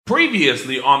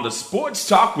Previously on the Sports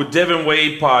Talk with Devin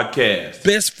Wade podcast.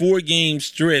 Best 4-game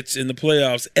stretch in the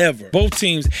playoffs ever. Both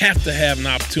teams have to have an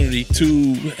opportunity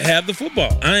to have the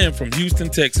football. I am from Houston,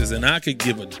 Texas, and I could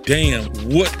give a damn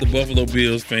what the Buffalo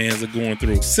Bills fans are going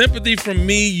through. Sympathy from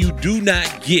me you do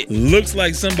not get. Looks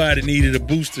like somebody needed a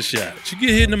booster shot. You get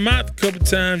hit in the mouth a couple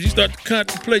times, you start to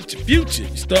contemplate your future.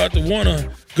 You start to want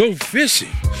to go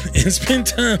fishing and spend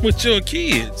time with your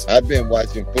kids. I've been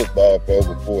watching football for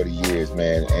over 40 years,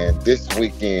 man, and this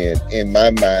weekend, in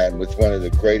my mind, was one of the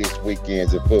greatest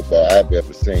weekends of football I've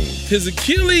ever seen. His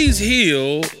Achilles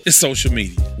heel is social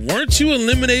media. Weren't you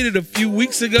eliminated a few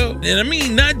weeks ago? And I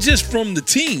mean, not just from the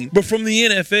team, but from the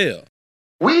NFL.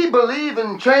 We believe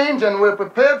in change and we're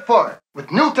prepared for it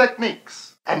with new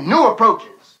techniques and new approaches.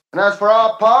 And as for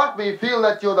our part, we feel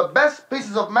that you're the best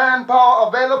pieces of manpower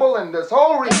available in this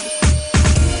whole region.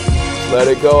 Let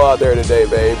it go out there today,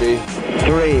 baby.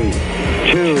 3,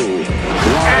 2, 1.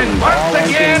 And once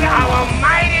again, our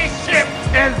mighty ship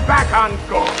is back on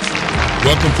course.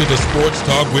 Welcome to the Sports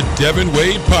Talk with Devin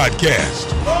Wade podcast.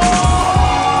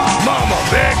 Oh, mama,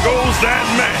 there goes that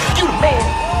man. You roll,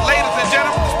 ladies and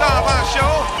gentlemen, the star of our show.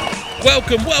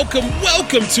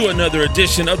 Welcome to another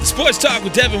edition of the Sports Talk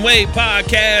with Devin Wade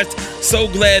podcast. So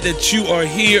glad that you are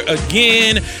here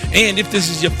again. And if this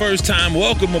is your first time,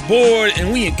 welcome aboard.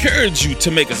 And we encourage you to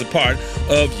make us a part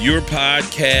of your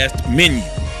podcast menu.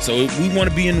 So we want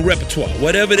to be in the repertoire,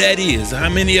 whatever that is. How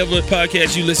many other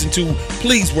podcasts you listen to,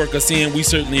 please work us in. We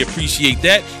certainly appreciate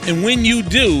that. And when you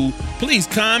do, please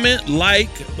comment, like,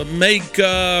 make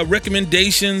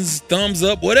recommendations, thumbs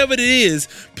up, whatever it is.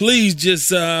 Please just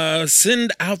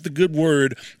send out the good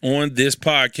word on this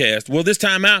podcast. Well, this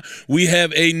time out, we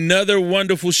have another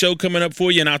wonderful show coming up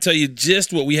for you, and I'll tell you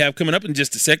just what we have coming up in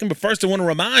just a second. But first, I want to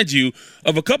remind you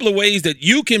of a couple of ways that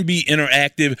you can be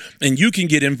interactive and you can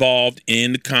get involved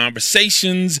in the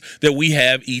conversations that we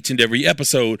have each and every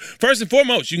episode. First and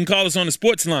foremost, you can call us on the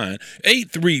sports line,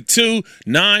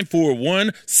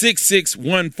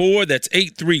 832-941-6614. That's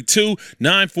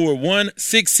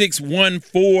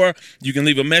 832-941-6614. You can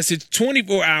leave a message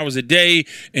 24 hours a day,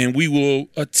 and we will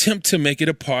attempt to make it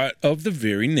a part of the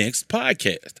very next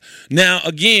podcast. Now,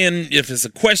 again, if it's a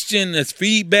question, it's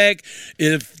feedback,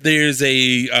 if there's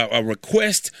a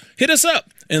request, hit us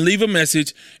up and leave a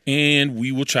message, and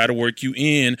we will try to work you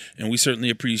in, and we certainly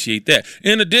appreciate that.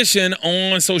 In addition,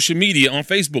 on social media, on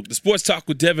Facebook, the Sports Talk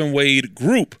with Devin Wade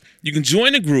group, you can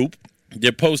join the group. They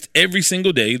post every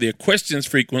single day. There are questions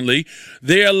frequently.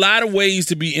 There are a lot of ways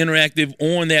to be interactive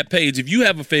on that page. If you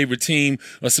have a favorite team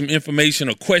or some information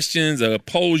or questions or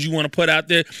polls you want to put out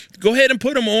there, go ahead and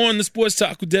put them on the Sports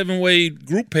Talk with Devin Wade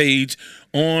group page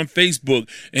on Facebook,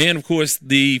 and of course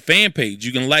the fan page.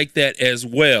 You can like that as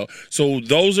well. So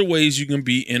those are ways you can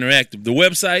be interactive. The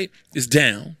website is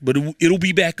down, but it'll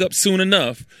be back up soon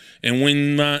enough. And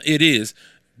when it is,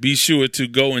 be sure to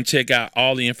go and check out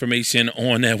all the information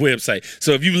on that website.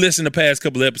 So if you listened to the past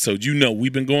couple of episodes, you know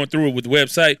we've been going through it with the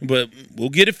website, but we'll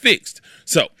get it fixed.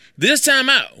 So this time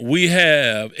out, we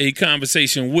have a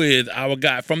conversation with our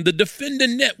guy from the Defender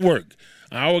Network,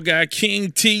 our guy,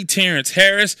 King T, Terrence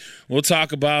Harris. We'll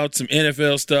talk about some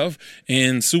NFL stuff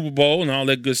and Super Bowl and all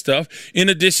that good stuff. In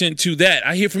addition to that,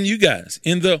 I hear from you guys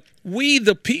in the We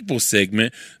the People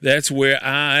segment. That's where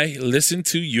I listen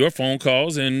to your phone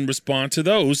calls and respond to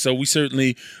those. So we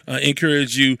certainly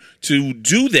encourage you to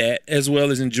do that as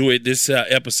well as enjoy this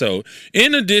episode.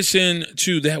 In addition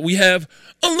to that, we have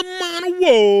a Lamont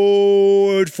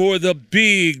Award for the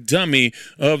big dummy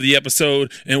of the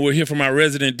episode. And we'll hear from our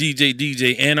resident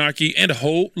DJ Anarchy, and a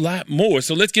whole lot more.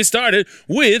 So let's get started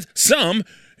with some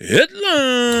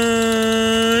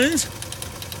headlines.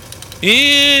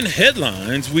 In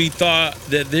headlines, we thought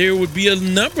that there would be a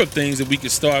number of things that we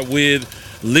could start with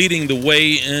leading the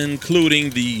way,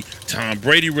 including the Tom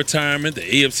Brady retirement, the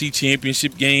AFC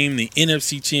Championship game, the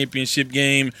NFC Championship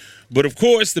game. But, of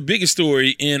course, the biggest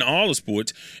story in all of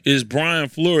sports is Brian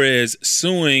Flores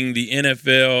suing the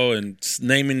NFL and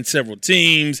naming several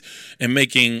teams and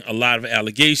making a lot of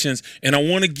allegations. And I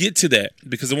want to get to that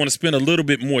because I want to spend a little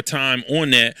bit more time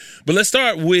on that. But let's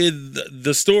start with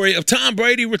the story of Tom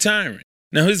Brady retiring.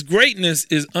 Now, his greatness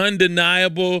is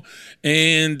undeniable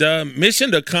and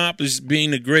mission accomplished,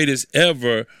 being the greatest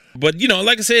ever. But, you know,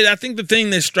 like I said, I think the thing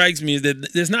that strikes me is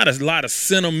that there's not a lot of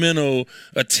sentimental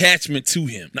attachment to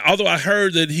him. Now, although I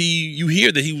heard that you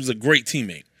hear that he was a great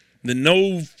teammate, that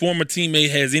no former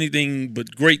teammate has anything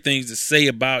but great things to say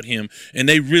about him, and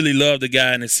they really love the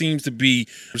guy, and it seems to be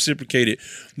reciprocated.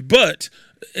 But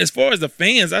as far as the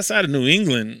fans outside of New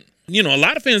England, You know, a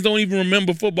lot of fans don't even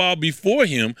remember football before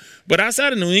him. But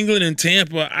outside of New England and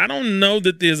Tampa, I don't know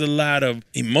that there's a lot of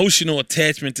emotional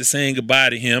attachment to saying goodbye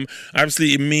to him.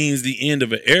 Obviously, it means the end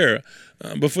of an era.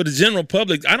 But for the general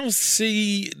public, I don't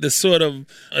see the sort of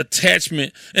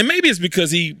attachment. And maybe it's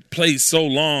because he played so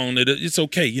long that it's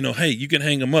okay. You know, hey, you can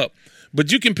hang him up.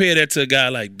 But you compare that to a guy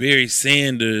like Barry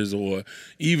Sanders or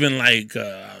even like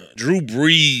Drew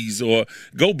Brees, or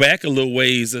go back a little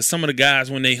ways, some of the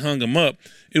guys when they hung him up,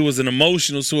 it was an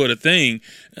emotional sort of thing.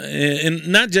 And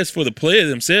not just for the players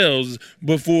themselves,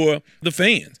 but for the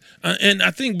fans. And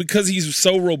I think because he's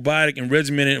so robotic and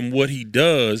regimented in what he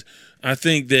does, I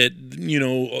think that, you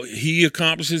know, he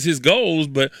accomplishes his goals,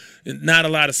 but not a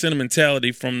lot of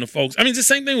sentimentality from the folks. I mean, it's the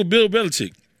same thing with Bill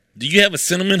Belichick. Do you have a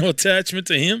sentimental attachment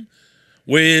to him?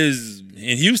 Whereas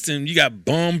in Houston, you got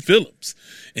Bum Phillips,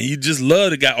 and you just love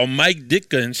the guy, or Mike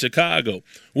Ditka in Chicago,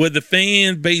 where the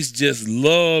fan base just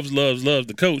loves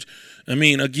the coach. I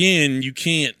mean, again, you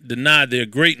can't deny their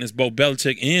greatness, both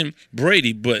Belichick and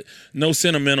Brady, but no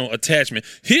sentimental attachment.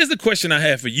 Here's the question I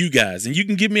have for you guys, and you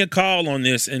can give me a call on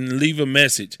this and leave a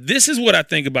message. This is what I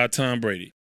think about Tom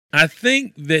Brady. I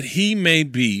think that he may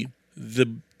be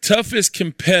the toughest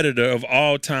competitor of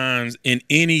all times in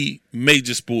any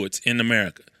major sports in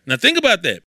America. Now, think about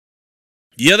that.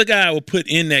 The other guy I would put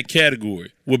in that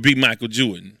category would be Michael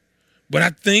Jordan. But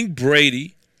I think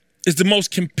Brady is the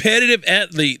most competitive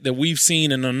athlete that we've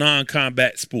seen in a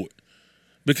non-combat sport.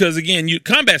 Because, again,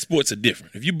 combat sports are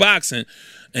different. If you're boxing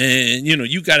and, you know,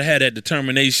 you got to have that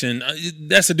determination,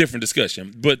 that's a different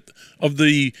discussion. But of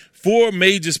the 4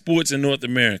 major sports in North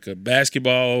America,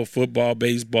 basketball, football,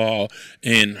 baseball,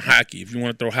 and hockey, if you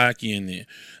want to throw hockey in there,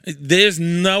 there's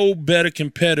no better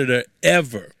competitor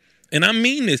ever. And I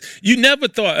mean this. You never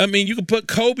thought, I mean, you could put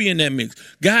Kobe in that mix.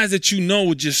 Guys that you know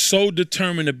were just so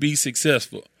determined to be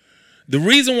successful. The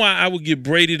reason why I would give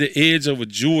Brady the edge over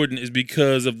Jordan is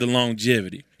because of the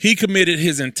longevity. He committed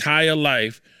his entire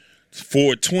life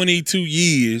for 22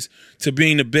 years to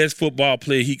being the best football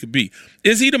player he could be.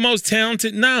 Is he the most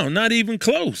talented? No, not even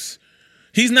close.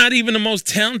 He's not even the most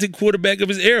talented quarterback of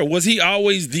his era. Was he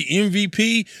always the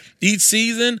MVP each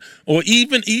season or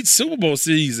even each Super Bowl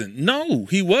season? No,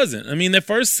 he wasn't. I mean, that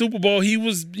first Super Bowl, he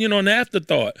was, you know, an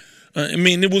afterthought. I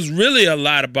mean, it was really a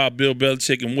lot about Bill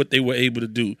Belichick and what they were able to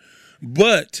do.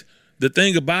 But the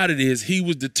thing about it is he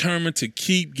was determined to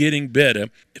keep getting better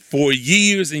for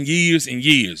years and years and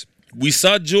years. We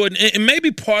saw Jordan, and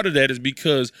maybe part of that is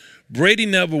because Brady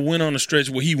never went on a stretch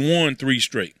where he won 3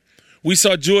 straight. We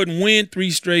saw Jordan win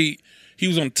 3 straight. He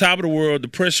was on top of the world. The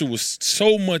pressure was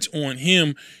so much on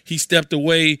him. He stepped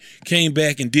away, came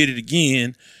back and did it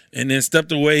again, and then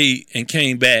stepped away and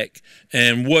came back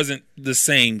and wasn't the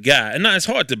same guy. And now it's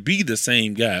hard to be the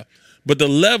same guy. But the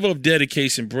level of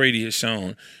dedication Brady has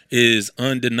shown is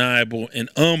undeniable and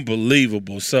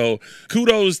unbelievable. So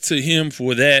kudos to him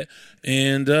for that.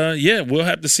 And, we'll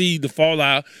have to see the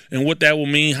fallout and what that will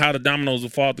mean, how the dominoes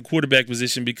will fall at the quarterback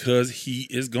position, because he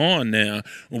is gone now.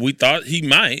 We thought he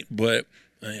might, but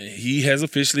he has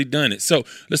officially done it. So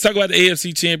let's talk about the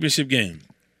AFC Championship game.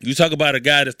 You talk about a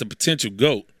guy that's the potential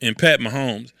GOAT in Pat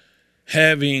Mahomes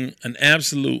having an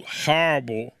absolute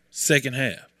horrible second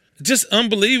half. Just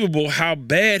unbelievable how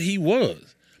bad he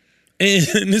was. And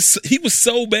he was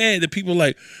so bad that people were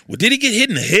like, well, did he get hit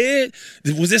in the head?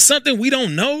 Was there something we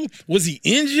don't know? Was he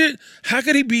injured? How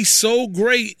could he be so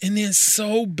great and then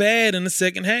so bad in the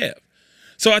second half?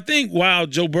 So I think while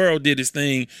Joe Burrow did his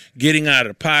thing, getting out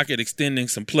of the pocket, extending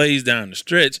some plays down the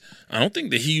stretch, I don't think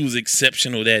that he was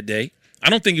exceptional that day. I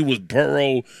don't think it was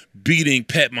Burrow beating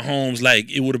Pat Mahomes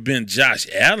like it would have been Josh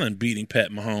Allen beating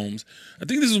Pat Mahomes. I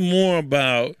think this is more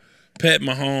about Pat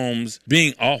Mahomes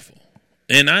being awful.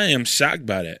 And I am shocked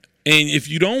by that. And if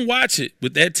you don't watch it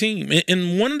with that team,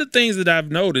 and one of the things that I've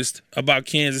noticed about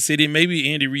Kansas City, and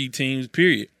maybe Andy Reid teams,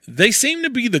 period, they seem to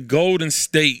be the Golden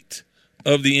State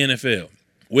of the NFL,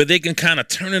 where they can kind of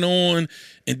turn it on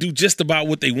and do just about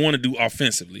what they want to do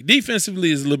offensively.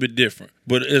 Defensively is a little bit different.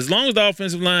 But as long as the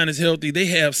offensive line is healthy, they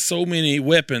have so many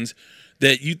weapons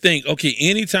that you think, okay,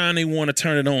 anytime they want to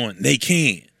turn it on, they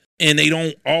can. And they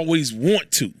don't always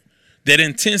want to. That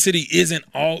intensity isn't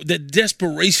all, that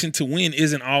desperation to win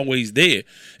isn't always there.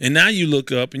 And now you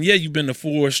look up, and you've been to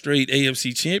 4 straight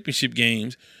AFC Championship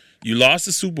games. You lost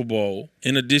the Super Bowl.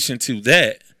 In addition to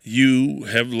that, you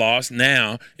have lost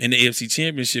now in the AFC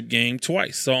Championship game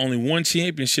twice. So only 1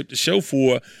 championship to show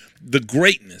for the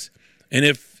greatness. And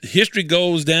if history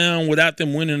goes down without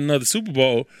them winning another Super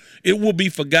Bowl, it will be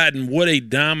forgotten what a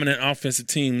dominant offensive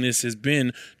team this has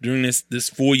been during this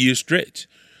 4-year stretch.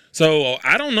 So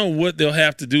I don't know what they'll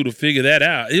have to do to figure that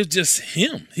out. It was just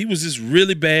him. He was just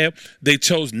really bad. They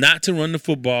chose not to run the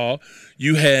football.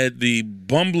 You had the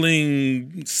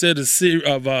bumbling set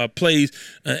of plays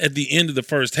at the end of the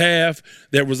first half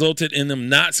that resulted in them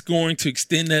not scoring to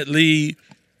extend that lead.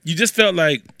 You just felt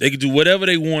like they could do whatever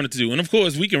they wanted to do. And, of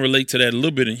course, we can relate to that a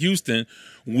little bit in Houston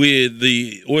with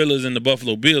the Oilers and the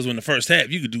Buffalo Bills. When the first half,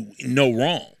 you could do no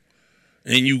wrong.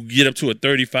 And you get up to a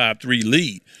 35-3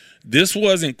 lead. This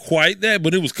wasn't quite that,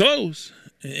 but it was close.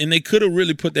 And they could have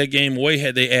really put that game away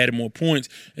had they added more points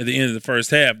at the end of the first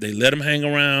half. They let them hang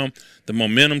around. The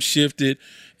momentum shifted.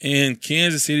 And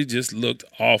Kansas City just looked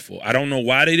awful. I don't know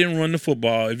why they didn't run the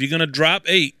football. If you're going to drop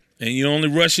 8 and you're only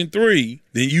rushing 3,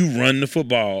 then you run the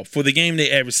football. For the game,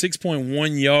 they averaged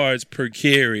 6.1 yards per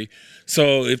carry.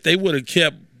 So if they would have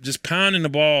kept just pounding the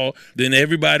ball, then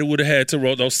everybody would have had to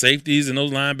roll. Those safeties and those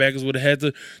linebackers would have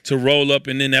had to roll up,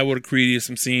 and then that would have created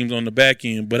some seams on the back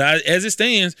end. But as it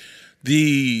stands,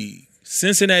 the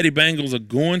Cincinnati Bengals are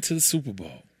going to the Super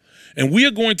Bowl. And we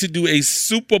are going to do a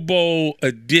Super Bowl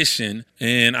edition,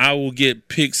 and I will get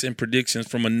picks and predictions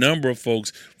from a number of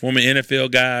folks, former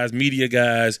NFL guys, media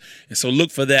guys, and so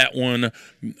look for that one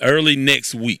early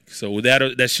next week. So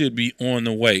that should be on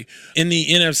the way. In the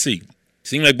NFC,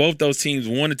 seemed like both those teams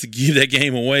wanted to give that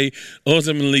game away.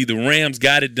 Ultimately, the Rams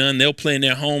got it done. They'll play in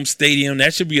their home stadium.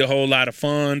 That should be a whole lot of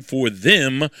fun for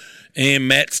them. And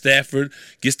Matt Stafford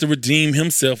gets to redeem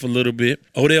himself a little bit.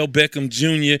 Odell Beckham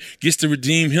Jr. gets to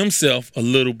redeem himself a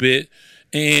little bit.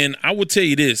 And I will tell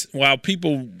you this, while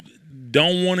people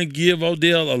don't want to give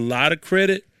Odell a lot of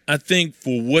credit, I think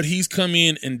for what he's come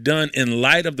in and done in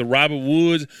light of the Robert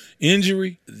Woods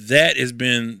injury, that has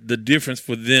been the difference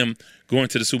for them going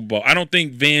to the Super Bowl. I don't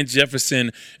think Van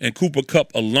Jefferson and Cooper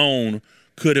Kupp alone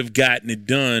could have gotten it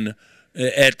done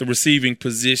at the receiving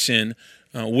position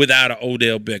without an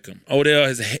Odell Beckham. Odell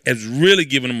has really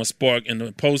given him a spark in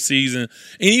the postseason.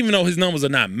 And even though his numbers are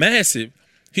not massive,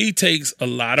 he takes a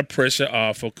lot of pressure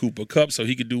off of Cooper Kupp so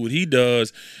he could do what he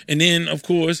does. And then, of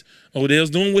course, Odell's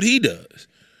doing what he does.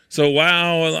 So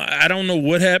while I don't know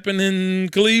what happened in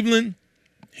Cleveland,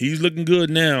 he's looking good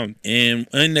now. And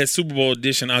in that Super Bowl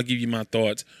edition, I'll give you my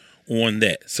thoughts on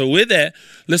that. So with that,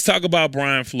 let's talk about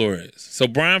Brian Flores. So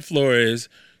Brian Flores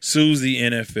sues the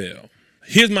NFL.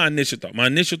 Here's my initial thought. My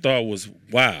initial thought was,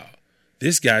 wow,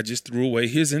 this guy just threw away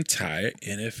his entire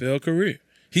NFL career.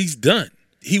 He's done.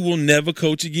 He will never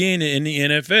coach again in the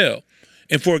NFL.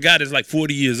 And for a guy that's like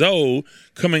 40 years old,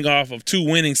 coming off of 2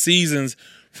 winning seasons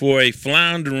for a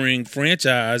floundering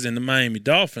franchise in the Miami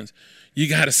Dolphins, you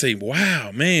got to say,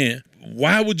 wow, man,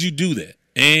 why would you do that?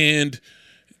 And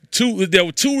there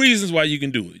were 2 reasons why you can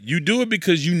do it. You do it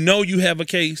because you know you have a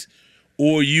case,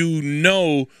 or you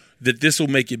know that this will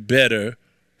make it better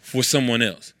for someone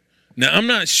else. Now, I'm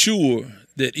not sure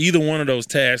that either one of those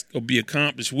tasks will be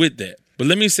accomplished with that. But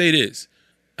let me say this.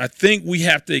 I think we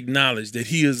have to acknowledge that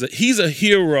he's a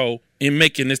hero in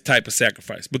making this type of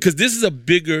sacrifice, because this is a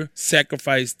bigger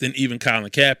sacrifice than even Colin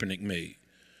Kaepernick made,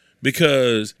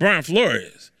 because Brian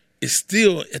Flores is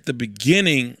still at the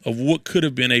beginning of what could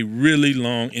have been a really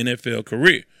long NFL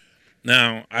career.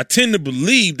 Now, I tend to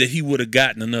believe that he would have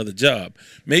gotten another job.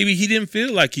 Maybe he didn't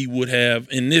feel like he would have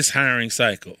in this hiring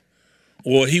cycle,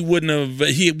 or he would have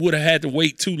had to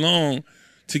wait too long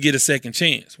to get a second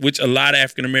chance, which a lot of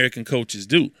African-American coaches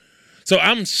do. So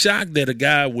I'm shocked that a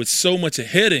guy with so much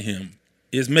ahead of him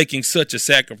is making such a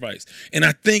sacrifice. And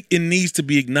I think it needs to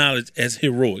be acknowledged as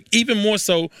heroic, even more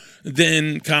so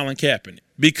than Colin Kaepernick.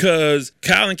 Because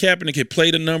Colin Kaepernick had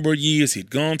played a number of years. He'd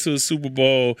gone to the Super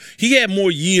Bowl. He had more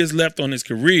years left on his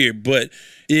career. But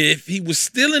if he was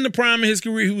still in the prime of his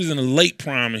career, he was in the late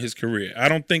prime of his career. I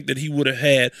don't think that he would have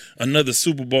had another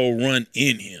Super Bowl run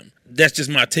in him. That's just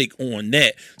my take on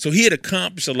that. So he had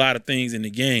accomplished a lot of things in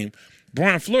the game.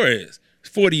 Brian Flores,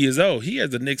 40 years old. He has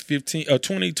the next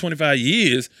 20, 25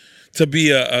 years to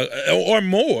be or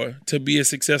more to be a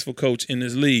successful coach in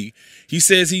this league. He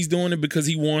says he's doing it because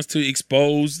he wants to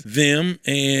expose them,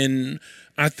 and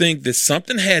I think that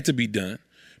something had to be done,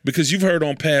 because you've heard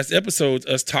on past episodes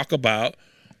us talk about,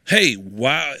 hey,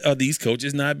 why are these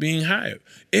coaches not being hired?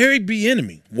 Eric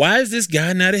Bieniemy, why is this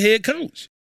guy not a head coach?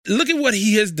 Look at what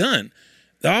he has done.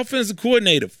 The offensive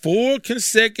coordinator, 4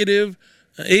 consecutive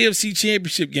AFC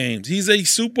championship games. He's a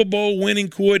Super Bowl winning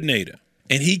coordinator.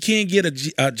 And he can't get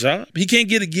a job. He can't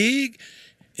get a gig.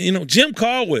 You know, Jim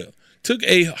Caldwell took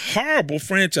a horrible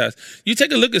franchise. You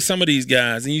take a look at some of these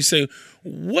guys and you say,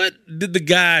 what did the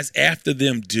guys after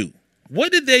them do?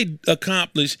 What did they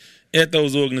accomplish at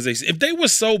those organizations? If they were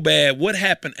so bad, what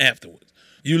happened afterwards?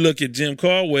 You look at Jim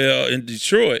Caldwell in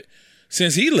Detroit.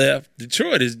 Since he left,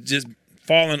 Detroit has just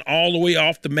fallen all the way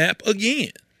off the map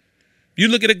again. You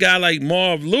look at a guy like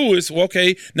Marv Lewis,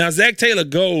 okay, now Zach Taylor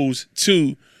goes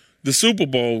to the Super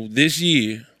Bowl this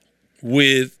year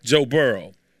with Joe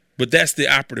Burrow, but that's the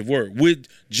operative word, with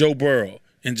Joe Burrow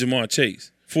and Jamar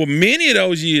Chase. For many of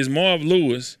those years, Marv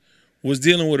Lewis was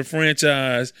dealing with a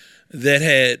franchise that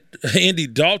had Andy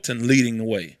Dalton leading the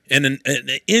way and an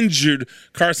injured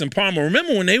Carson Palmer.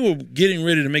 Remember when they were getting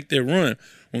ready to make their run,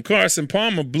 when Carson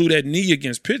Palmer blew that knee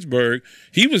against Pittsburgh,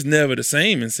 he was never the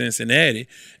same in Cincinnati,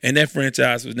 and that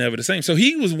franchise was never the same. So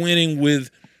he was winning with,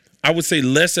 I would say,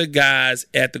 lesser guys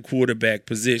at the quarterback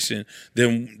position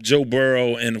than Joe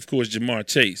Burrow and, of course, Jamar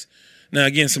Chase. Now,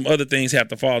 again, some other things have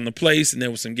to fall into place, and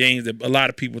there were some games that a lot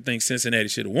of people think Cincinnati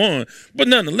should have won. But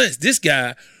nonetheless, this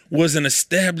guy was an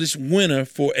established winner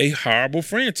for a horrible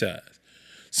franchise.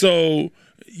 So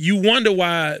you wonder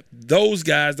why those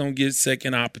guys don't get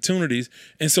second opportunities.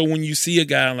 And so when you see a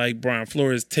guy like Brian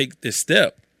Flores take this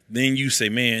step, then you say,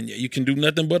 man, you can do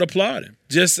nothing but applaud him.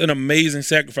 Just an amazing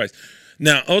sacrifice.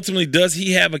 Now, ultimately, does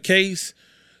he have a case?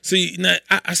 See, now,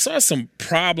 I saw some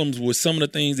problems with some of the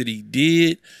things that he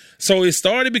did. So it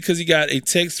started because he got a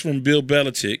text from Bill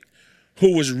Belichick,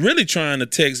 who was really trying to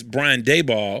text Brian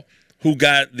Daboll, who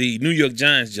got the New York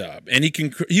Giants job. And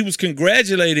he was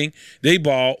congratulating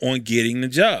Daboll on getting the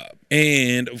job.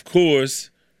 And, of course,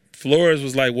 Flores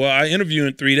was like, well, I interview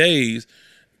in 3 days.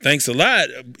 Thanks a lot.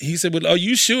 He said, well, are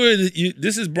you sure that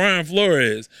this is Brian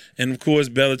Flores? And, of course,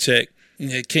 Belichick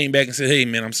came back and said, hey,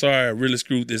 man, I'm sorry, I really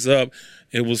screwed this up.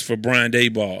 It was for Brian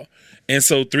Daboll. And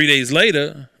so 3 days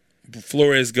later,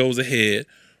 Flores goes ahead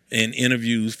and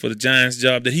interviews for the Giants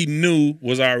job that he knew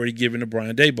was already given to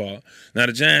Brian Daboll. Now,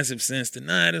 the Giants have since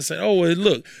denied and said, oh, well,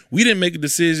 look, we didn't make a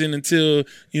decision until,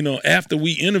 after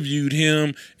we interviewed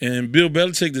him, and Bill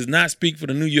Belichick does not speak for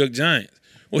the New York Giants.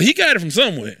 Well, he got it from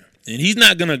somewhere, and he's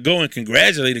not going to go and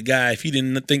congratulate a guy if he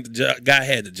didn't think the guy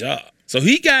had the job. So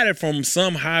he got it from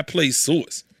some high-placed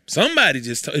source. Somebody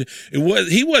just told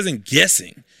he wasn't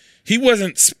guessing. He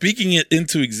wasn't speaking it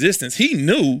into existence. He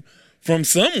knew from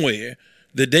somewhere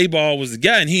that Daboll was the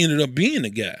guy, and he ended up being the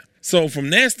guy. So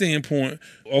from that standpoint,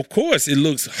 of course, it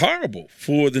looks horrible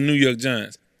for the New York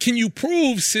Giants. Can you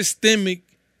prove systemic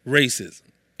racism?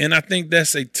 And I think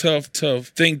that's a tough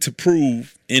thing to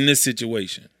prove in this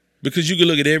situation, because you can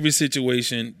look at every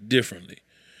situation differently.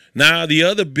 Now, the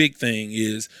other big thing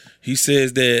is he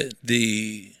says that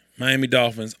the Miami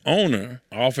Dolphins owner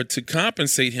offered to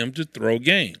compensate him to throw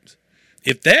games.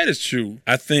 If that is true,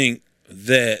 I think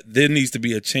that there needs to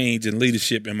be a change in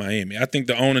leadership in Miami. I think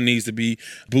the owner needs to be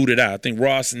booted out. I think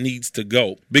Ross needs to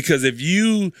go. Because if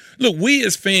you look, we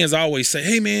as fans always say,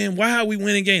 hey, man, why are we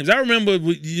winning games? I remember,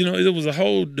 there was a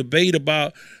whole debate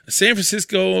about San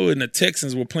Francisco and the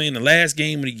Texans were playing the last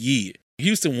game of the year.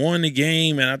 Houston won the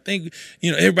game, and I think,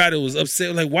 everybody was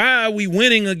upset. Like, why are we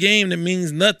winning a game that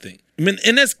means nothing? I mean,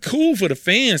 and that's cool for the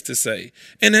fans to say,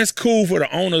 and that's cool for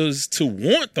the owners to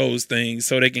want those things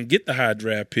so they can get the high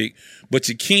draft pick, but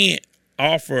you can't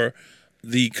offer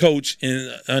the coach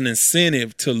an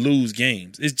incentive to lose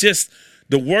games. It's just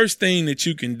the worst thing that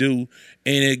you can do.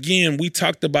 And again, we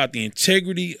talked about the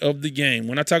integrity of the game.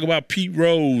 When I talk about Pete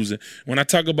Rose, when I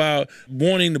talk about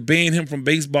wanting to ban him from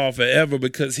baseball forever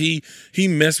because he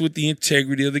messed with the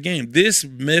integrity of the game. This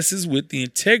messes with the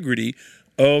integrity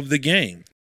of the game.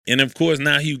 And, of course,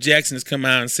 now Hugh Jackson has come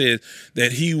out and said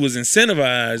that he was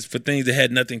incentivized for things that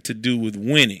had nothing to do with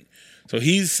winning. So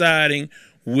he's siding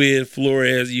with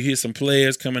Flores. You hear some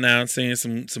players coming out and saying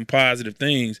some positive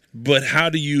things. But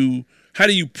how do you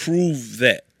prove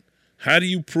that? How do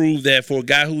you prove that for a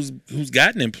guy who's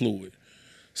gotten employed?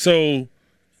 So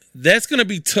that's going to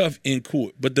be tough in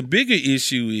court. But the bigger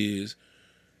issue is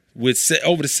with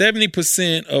over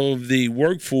 70% of the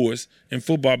workforce in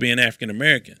football being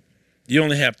African-American, you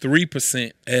only have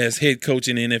 3% as head coach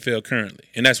in the NFL currently.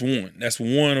 And that's one. That's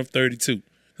one of 32.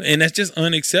 And that's just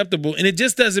unacceptable. And it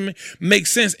just doesn't make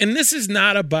sense. And this is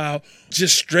not about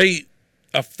just straight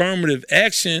affirmative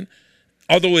action,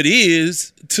 although it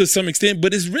is to some extent,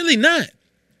 but it's really not.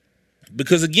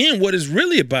 Because, again, what it's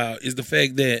really about is the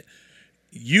fact that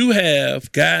you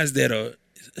have guys that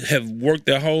have worked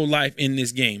their whole life in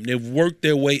this game. They've worked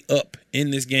their way up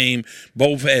in this game,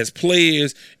 both as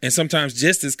players and sometimes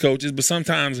just as coaches, but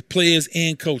sometimes players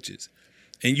and coaches.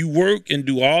 And you work and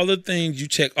do all the things, you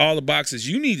check all the boxes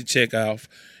you need to check off,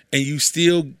 and you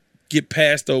still get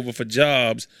passed over for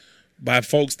jobs by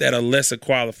folks that are lesser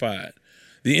qualified.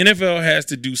 The NFL has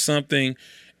to do something,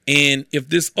 and if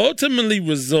this ultimately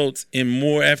results in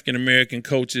more African-American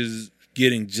coaches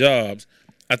getting jobs,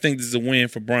 I think this is a win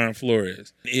for Brian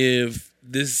Flores. If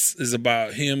this is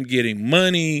about him getting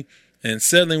money and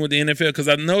settling with the NFL, because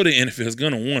I know the NFL is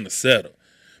going to want to settle.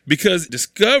 Because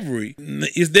discovery,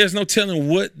 there's no telling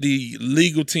what the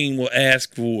legal team will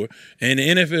ask for, and the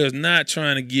NFL is not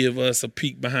trying to give us a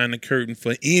peek behind the curtain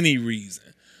for any reason.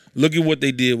 Look at what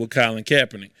they did with Colin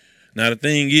Kaepernick. Now, the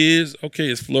thing is, okay,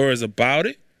 is Flores about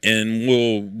it and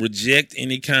will reject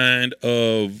any kind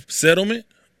of settlement?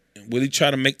 Will he try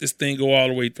to make this thing go all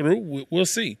the way through? We'll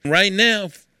see. Right now,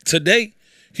 today,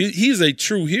 he's a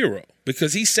true hero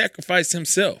because he sacrificed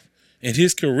himself and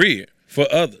his career for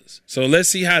others. So let's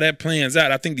see how that plans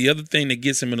out. I think the other thing that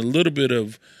gets him in a little bit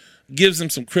of, gives him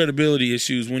some credibility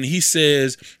issues when he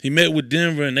says he met with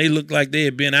Denver and they looked like they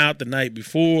had been out the night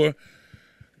before.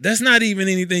 That's not even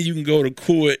anything you can go to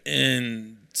court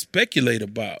and speculate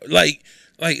about. Like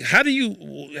how do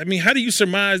you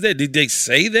surmise that? Did they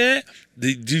say that?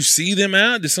 Did you see them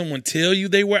out? Did someone tell you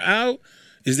they were out?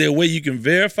 Is there a way you can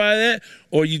verify that?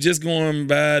 Or are you just going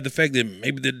by the fact that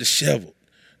maybe they're disheveled?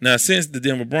 Now, since the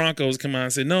Denver Broncos come out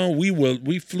and say, no,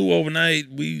 we flew overnight.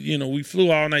 We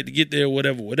flew all night to get there,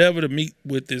 whatever, to meet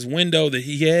with this window that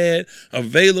he had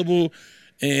available.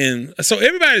 And so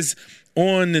everybody's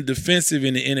on the defensive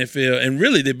in the NFL, and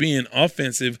really they're being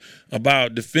offensive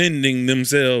about defending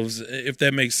themselves, if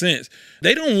that makes sense.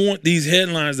 They don't want these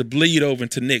headlines to bleed over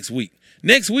into next week.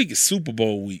 Next week is Super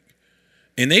Bowl week.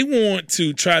 And they want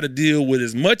to try to deal with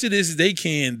as much of this as they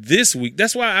can this week.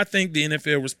 That's why I think the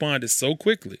NFL responded so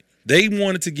quickly. They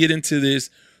wanted to get into this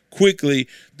quickly.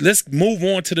 Let's move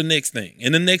on to the next thing.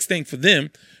 And the next thing for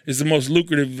them is the most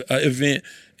lucrative event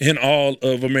in all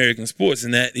of American sports,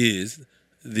 and that is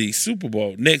the Super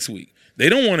Bowl next week. They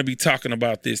don't want to be talking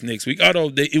about this next week, although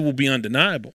it will be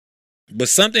undeniable. But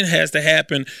something has to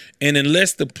happen, and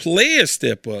unless the players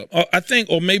step up, I think,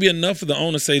 or maybe enough of the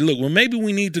owners say, look, well, maybe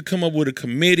we need to come up with a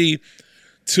committee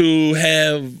to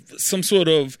have some sort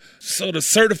of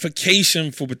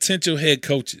certification for potential head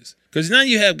coaches. Because now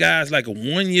you have guys like a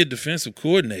one-year defensive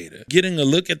coordinator getting a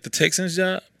look at the Texans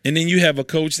job, and then you have a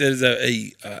coach that is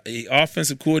a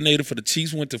offensive coordinator for the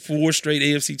Chiefs, went to 4 straight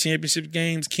AFC Championship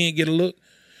games, can't get a look.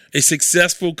 A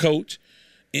successful coach.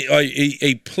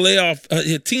 A playoff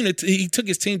team. He took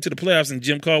his team to the playoffs, and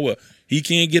Jim Caldwell, he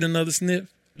can't get another sniff.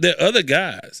 There are other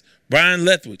guys. Brian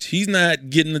Leftwich, he's not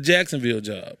getting the Jacksonville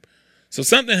job. So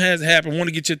something has happened. I want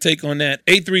to get your take on that.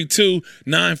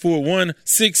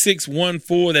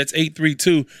 832-941-6614. That's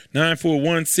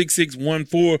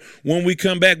 832-941-6614. When we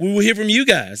come back, we will hear from you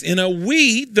guys in a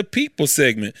We the People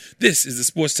segment. This is the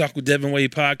Sports Talk with Devin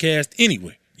Wade podcast.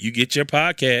 Anyway, you get your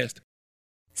podcast.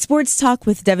 Sports Talk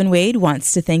with Devin Wade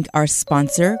wants to thank our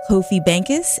sponsor, Kofi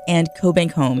Bankis and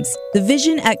CoBank Homes. The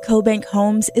vision at CoBank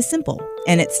Homes is simple,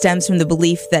 and it stems from the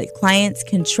belief that clients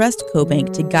can trust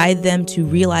CoBank to guide them to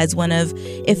realize one of,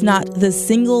 if not the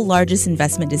single largest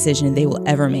investment decision they will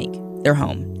ever make, their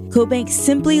home. CoBank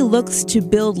simply looks to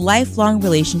build lifelong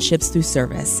relationships through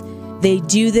service. They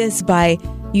do this by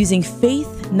using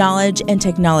faith, knowledge, and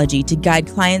technology to guide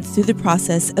clients through the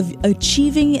process of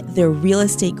achieving their real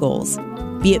estate goals.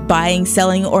 Be it buying,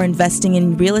 selling, or investing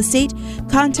in real estate,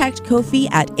 contact Kofi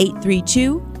at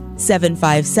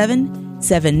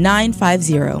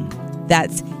 832-757-7950.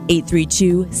 That's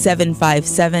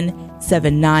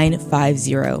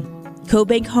 832-757-7950.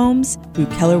 CoBank Homes through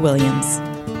Keller Williams.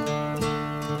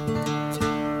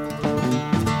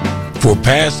 For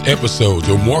past episodes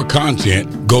or more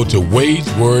content, go to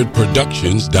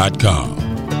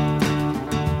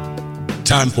wadeswordproductions.com.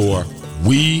 Time for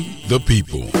We the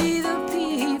People.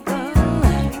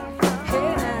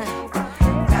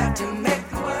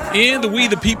 In the We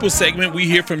the People segment, we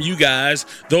hear from you guys,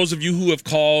 those of you who have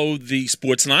called the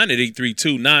sports line at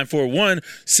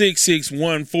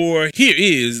 832-941-6614. Here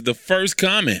is the first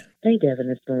comment. Hey, Devin,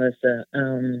 it's Melissa.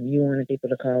 You wanted people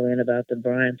to call in about the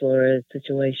Brian Flores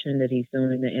situation that he's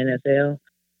doing in the NFL.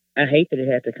 I hate that it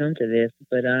had to come to this,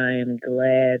 but I am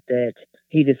glad that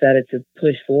he decided to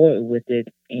push forward with it,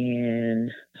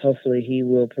 and hopefully he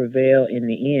will prevail in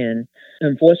the end.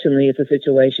 Unfortunately, it's a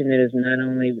situation that is not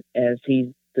only, as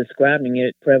he's describing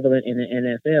it, prevalent in the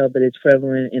NFL, but it's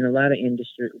prevalent in a lot of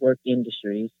work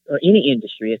industries, or any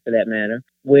industry for that matter,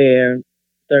 where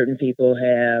certain people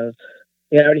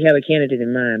they already have a candidate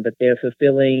in mind, but they're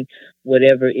fulfilling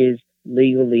whatever is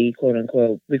legally, quote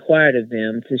unquote, required of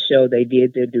them to show they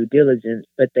did their due diligence,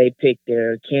 but they picked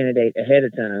their candidate ahead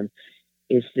of time.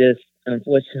 It's just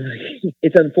unfortunately,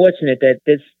 it's unfortunate that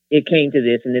it came to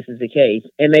this and this is the case.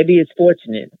 And maybe it's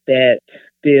fortunate that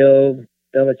Bill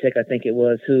Belichick, I think it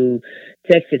was, who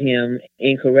texted him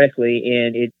incorrectly,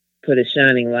 and it put a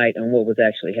shining light on what was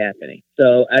actually happening.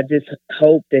 So I just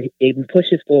hope that it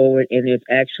pushes forward and there's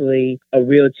actually a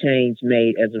real change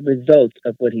made as a result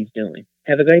of what he's doing.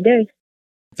 Have a great day.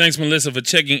 Thanks, Melissa, for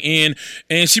checking in.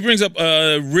 And she brings up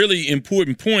a really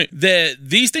important point that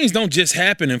these things don't just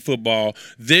happen in football.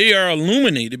 They are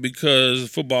illuminated because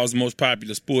football is the most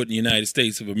popular sport in the United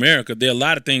States of America. There are a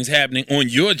lot of things happening on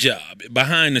your job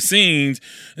behind the scenes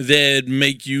that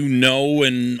make you know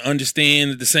and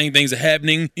understand that the same things are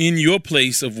happening in your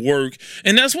place of work.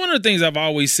 And that's one of the things I've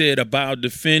always said about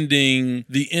defending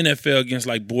the NFL against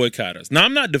like boycotters. Now,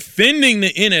 I'm not defending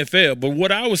the NFL, but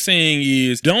what I was saying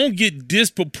is don't get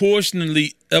disproportionately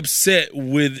upset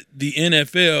with the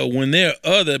NFL when there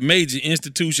are other major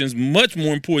institutions much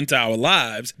more important to our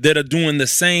lives that are doing the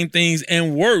same things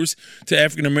and worse to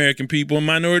African American people and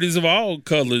minorities of all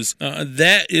colors.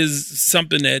 That is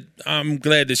something that I'm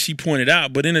glad that she pointed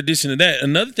out. But in addition to that,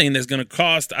 another thing that's going to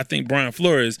cost, I think, Brian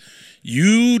Flores,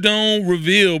 you don't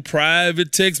reveal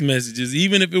private text messages,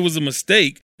 even if it was a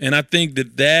mistake. And I think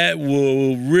that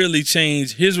will really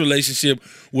change his relationship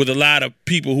with a lot of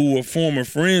people who were former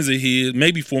friends of his,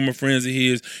 maybe former friends of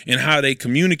his, and how they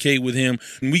communicate with him.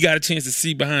 And we got a chance to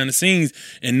see behind the scenes,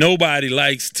 and nobody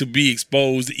likes to be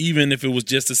exposed, even if it was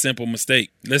just a simple mistake.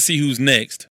 Let's see who's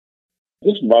next.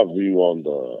 This is my view on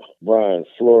the Brian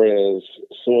Flores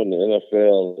suing the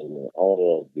NFL and the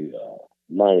owner of the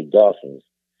Miami Dolphins.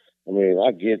 I mean,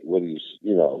 I get what he's,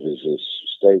 his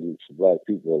statement for black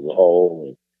people as a whole,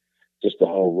 and just the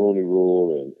whole Rooney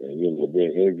Rule and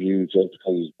being interviewed just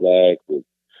because he's black with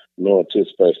no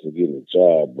anticipation of getting a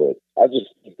job. But I just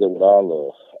think that with all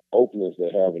the openings they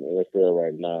have in the NFL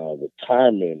right now, the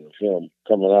timing of him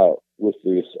coming out with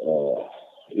this,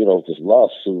 this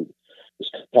lawsuit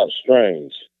is kind of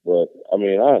strange. But, I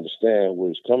mean, I understand where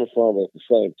he's coming from. But at the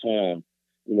same time,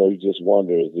 you just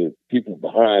wonder is the people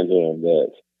behind him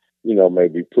that, may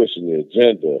be pushing the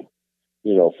agenda,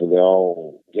 for their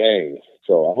own gain.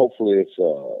 So hopefully it's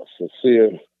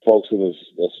sincere folks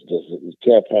that's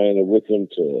campaigning with him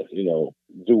to,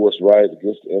 do what's right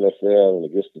against the NFL and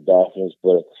against the Dolphins.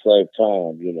 But at the same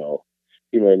time,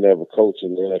 he may never coach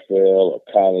in the NFL or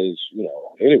college,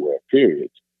 anywhere,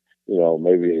 period.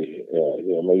 Maybe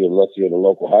you're lucky in a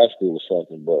local high school or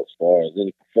something. But as far as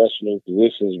any professional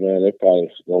positions, man, they probably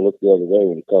going to look the other way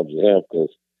when it comes to him because,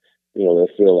 they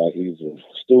feel like he's a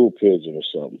stool pigeon or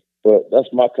something. But that's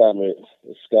my comment.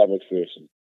 It's Scott McPherson.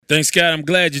 Thanks, Scott. I'm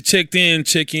glad you checked in.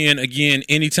 Check in again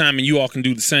anytime, and you all can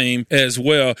do the same as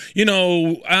well.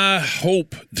 I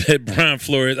hope that Brian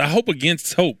Flores,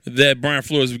 against hope that Brian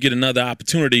Flores will get another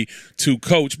opportunity to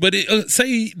coach. But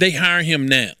say they hire him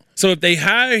now. So if they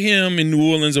hire him in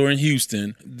New Orleans or in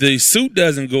Houston, the suit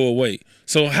doesn't go away.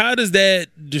 So how does that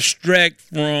distract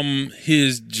from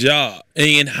his job?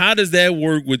 And how does that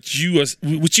work with you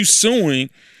suing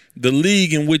the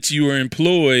league in which you are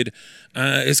employed?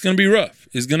 It's going to be rough.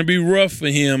 It's going to be rough for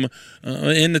him.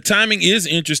 And the timing is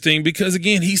interesting because,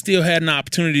 again, he still had an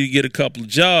opportunity to get a couple of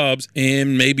jobs,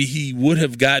 and maybe he would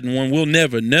have gotten one. We'll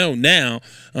never know now.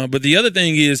 But the other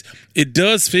thing is it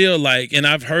does feel like, and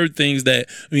I've heard things that,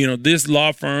 this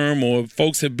law firm or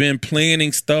folks have been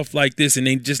planning stuff like this, and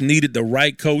they just needed the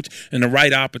right coach and the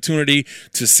right opportunity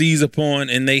to seize upon,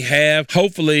 and they have.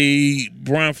 Hopefully,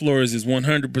 Brian Flores is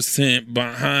 100%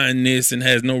 behind this and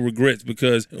has no regrets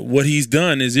because what he's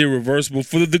done is irreversible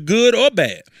for the good or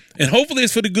bad. And hopefully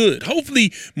it's for the good.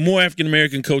 Hopefully more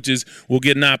African-American coaches will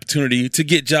get an opportunity to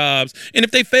get jobs. And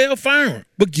if they fail, fire them.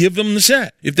 But give them the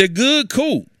shot. If they're good,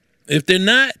 cool. If they're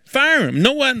not, fire them.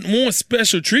 No one wants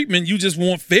special treatment. You just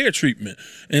want fair treatment.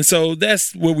 And so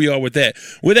that's where we are with that.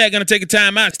 With that, going to take a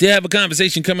time out. Still have a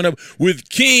conversation coming up with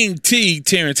King T,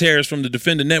 Terrence Harris from the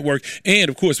Defender Network. And,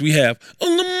 of course, we have a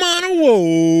Lamont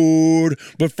Award.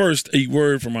 But first, a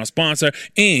word from our sponsor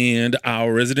and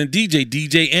our resident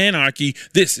DJ Anarchy.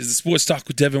 This is the Sports Talk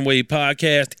with Devin Wade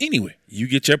podcast. Anyway, you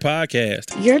get your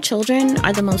podcast. Your children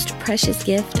are the most precious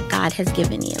gift God has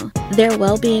given you. Their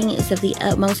well-being is of the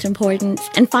utmost importance,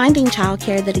 and finding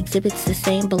childcare that exhibits the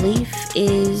same belief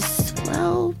is,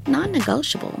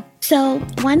 non-negotiable. So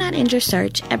why not end your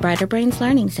search at Brighter Brains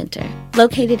Learning Center?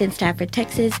 Located in Stafford,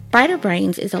 Texas, Brighter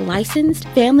Brains is a licensed,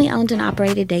 family-owned and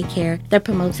operated daycare that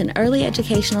promotes an early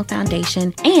educational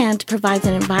foundation and provides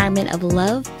an environment of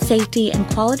love, safety, and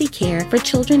quality care for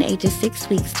children ages 6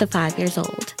 weeks to 5 years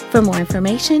old. For more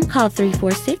information, call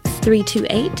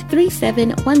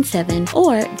 346-328-3717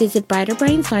 or visit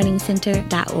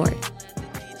brighterbrainslearningcenter.org.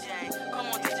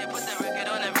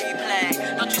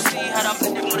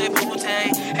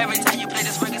 Every time you play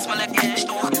this record, smell like ash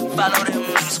door. Follow them,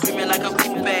 screaming like a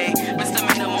coupe. Mr.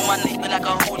 Minimum on my nigga like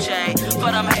a hoochie.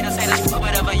 For them haters, fuck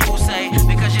whatever you say.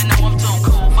 Because you know I'm too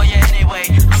cool for you anyway.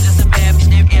 I'm just a bad bitch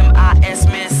named M.I.S.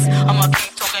 Miss. I'ma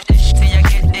keep talking this shit till you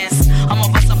get this. I'ma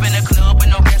bust up in the club with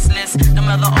no guest list. Them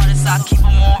other artists I keep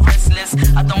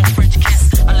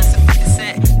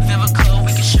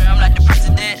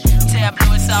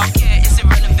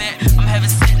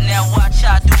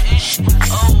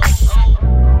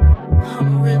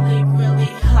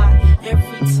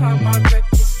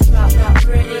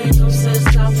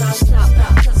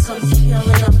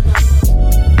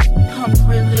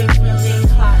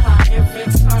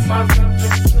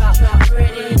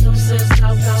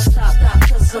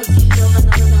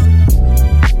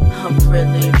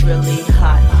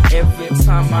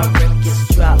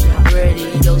records drop.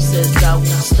 Radio says I won't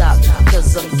stop,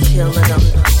 cause I'm killing them.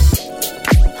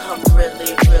 I'm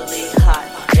really, really hot.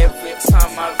 Every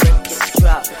time my records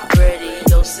drop,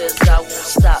 radio says I won't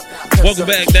stop. Welcome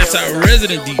back. That's our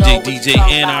resident DJ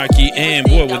Anarchy. And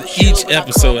boy, with each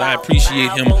episode, I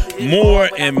appreciate him more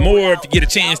and more. If you get a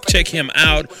chance, check him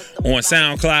out on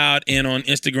SoundCloud and on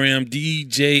Instagram,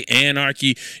 DJ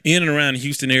Anarchy, in and around the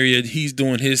Houston area. He's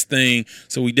doing his thing,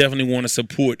 so we definitely want to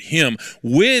support him.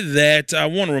 With that, I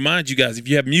want to remind you guys, if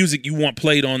you have music you want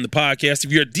played on the podcast,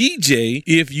 if you're a DJ,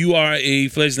 if you are a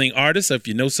fledgling artist, or if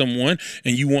you know someone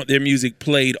and you want their music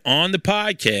played on the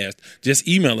podcast, just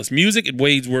email us,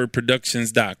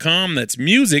 music@wadeswordproductions.com. That's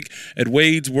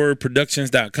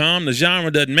music@wadeswordproductions.com. The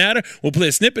genre doesn't matter. We'll play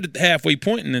a snippet at the halfway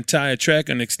point, an entire track,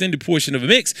 an extended portion of a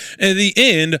mix at the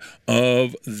end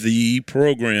of the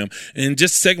program. In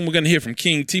just a second, we're going to hear from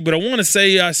King T, but I want to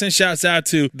say, send shouts out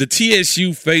to the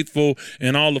TSU faithful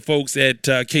and all the folks at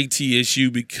KTSU,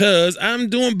 because I'm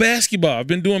doing basketball. I've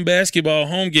been doing basketball,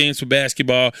 home games for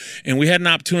basketball, and we had an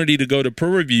opportunity to go to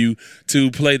Prairie View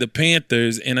to play the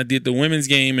Panthers, and I did the women's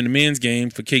game and the men's game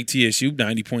for KTSU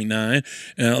 90.9,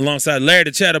 alongside Larry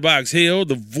the Chatterbox Hill,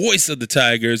 the voice of the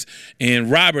Tigers, and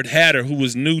Robert Hatter, who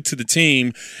was new to the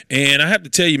team. And I have to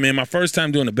tell you, man, my first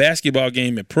time doing a basketball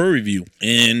game at Prairie View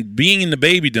and being in the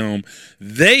Baby Dome,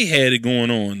 they had it going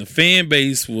on. The fan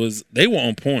base they were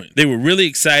on point. They were really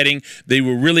exciting. They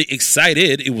were really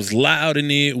excited. It was loud in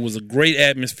there. It was a great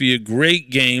atmosphere, great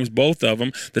games, both of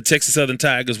them. The Texas Southern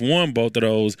Tigers won both of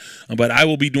those, but I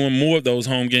will be doing more of those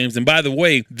home games. And by the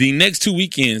way, the next 2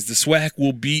 weekends, the SWAC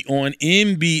will be on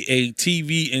NBA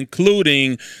TV,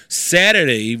 including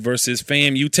Saturday versus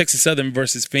FAMU, Texas Southern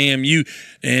versus FAMU.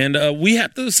 And we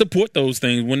have to support those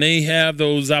things when they have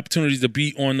those opportunities to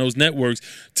be on those networks,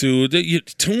 to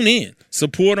tune in,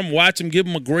 support them, watch them, give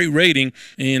them a great rating,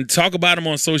 and talk about them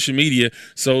on social media,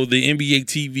 so the NBA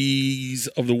TVs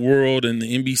of the world and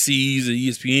the NBCs and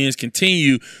ESPNs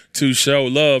continue to show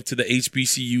love to the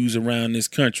HBCUs around this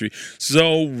country.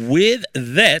 So with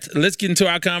that, let's get into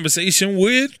our conversation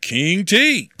with King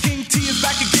T. King T is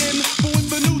back again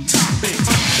with a new topic.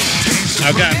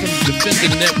 Our guy from the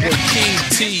Defender Network, King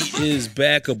T, is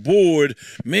back aboard.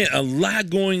 Man, a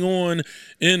lot going on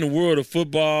in the world of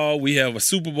football. We have a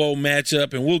Super Bowl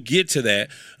matchup, and we'll get to that.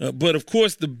 But, of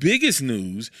course, the biggest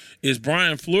news is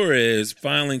Brian Flores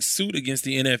filing suit against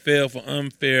the NFL for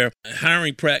unfair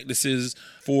hiring practices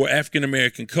for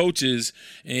African-American coaches,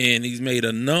 and he's made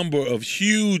a number of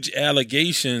huge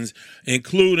allegations,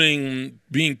 including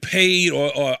being paid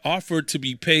or offered to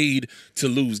be paid to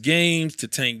lose games, to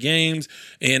tank games,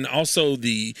 and also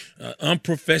the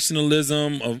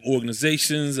unprofessionalism of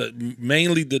organizations,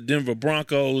 mainly the Denver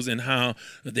Broncos, and how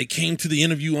they came to the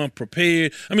interview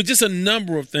unprepared. I mean, just a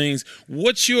number of things.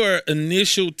 What's your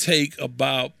initial take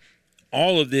about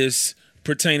all of this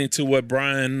pertaining to what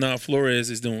Brian Flores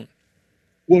is doing?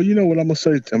 Well, you know what I'm gonna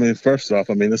say. I mean, first off,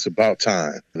 I mean, it's about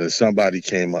time that somebody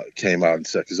came out and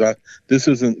said,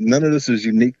 because none of this is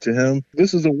unique to him.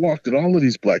 This is a walk that all of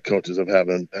these black coaches have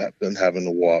been having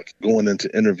to walk, going into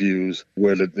interviews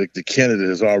where the candidate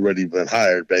has already been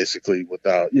hired, basically,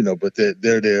 without, but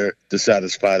they're there to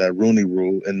satisfy that Rooney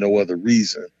Rule and no other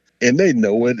reason. And they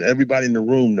know it. Everybody in the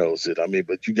room knows it. I mean,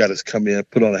 but you got to come in,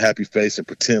 put on a happy face, and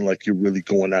pretend like you're really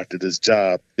going after this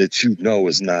job that you know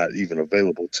is not even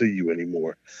available to you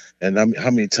anymore. And I mean, how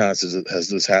many times has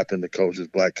this happened to coaches,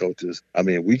 black coaches? I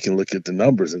mean, we can look at the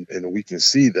numbers and we can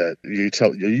see that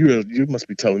you must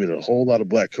be telling me that a whole lot of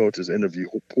black coaches interview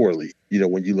poorly.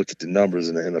 When you look at the numbers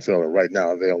in the NFL, and right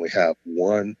now they only have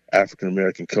one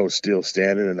African-American coach still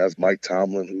standing, and that's Mike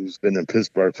Tomlin, who's been in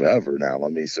Pittsburgh forever now. I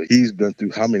mean, so he's been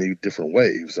through how many different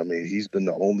waves? I mean, he's been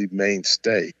the only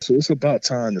mainstay. So it's about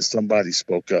time that somebody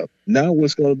spoke up. Now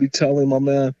what's going to be telling my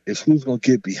man is who's going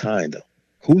to get behind him.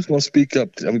 Who's going to speak up?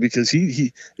 I mean, because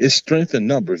he is strength in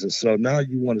numbers. And so now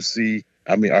you want to see,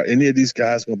 I mean, are any of these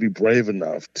guys going to be brave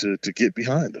enough to get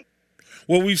behind him?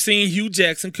 Well, we've seen Hugh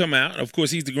Jackson come out. Of course,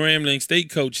 he's the Grambling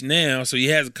State coach now, so he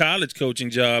has a college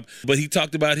coaching job. But he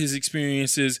talked about his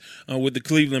experiences with the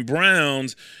Cleveland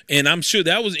Browns, and I'm sure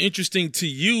that was interesting to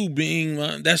you, being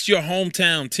that's your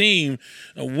hometown team.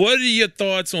 What are your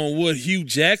thoughts on what Hugh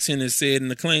Jackson has said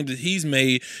and the claims that he's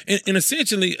made? And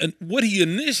essentially, what he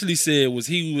initially said was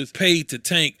he was paid to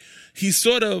tank. He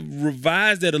sort of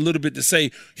revised that a little bit to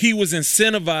say he was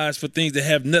incentivized for things that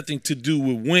have nothing to do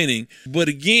with winning. But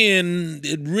again,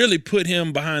 it really put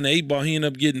him behind the 8 ball. He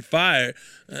ended up getting fired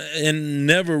and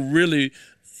never really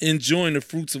enjoying the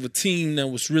fruits of a team that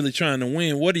was really trying to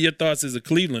win. What are your thoughts as a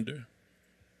Clevelander?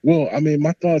 Well, I mean,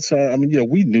 my thoughts are,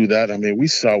 we knew that. I mean, we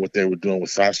saw what they were doing with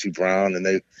Sashi Brown, and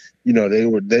You know,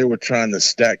 they were trying to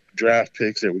stack draft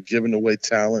picks. They were giving away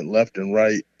talent left and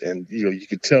right. And, you know, you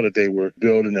could tell that they were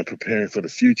building and preparing for the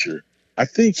future. I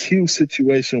think Hugh's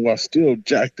situation, while still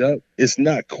jacked up, is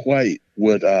not quite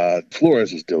what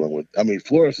Flores was dealing with. I mean,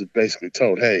 Flores was basically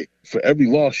told, hey, for every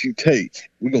loss you take,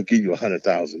 we're going to give you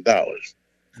 $100,000.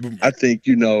 I think,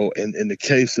 you know, in the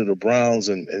case of the Browns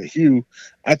and Hugh,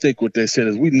 I think what they said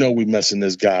is, we know we're messing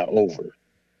this guy over.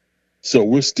 So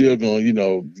we're still going to, you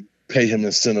know, pay him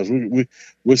incentives.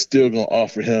 We're still going to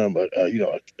offer him,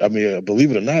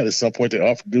 believe it or not, at some point they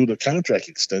offered to do the contract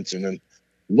extension. And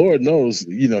Lord knows,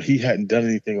 you know, he hadn't done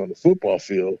anything on the football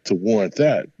field to warrant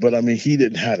that. But, I mean, he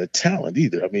didn't have the talent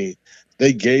either. I mean,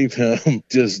 they gave him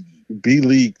just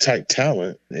B-League type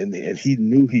talent, and he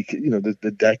knew he could, you know,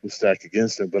 the deck was stacked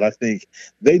against him. But I think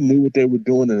they knew what they were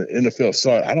doing, and the NFL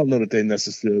saw it. I don't know that they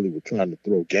necessarily were trying to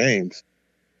throw games.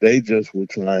 They just were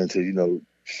trying to, you know,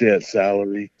 shed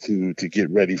salary to get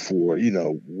ready for, you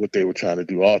know, what they were trying to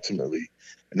do ultimately.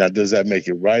 Now, does that make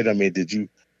it right? I mean,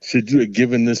 should you have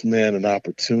given this man an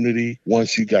opportunity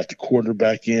once you got the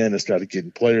quarterback in and started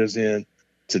getting players in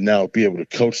to now be able to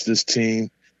coach this team?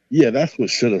 Yeah, that's what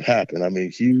should have happened. I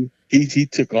mean, he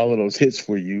took all of those hits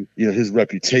for you. You know, his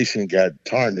reputation got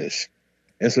tarnished.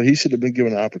 And so he should have been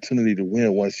given an opportunity to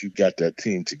win once you got that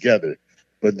team together.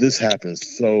 But this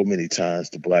happens so many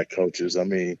times to black coaches. I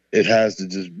mean, it has to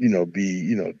just, you know, be,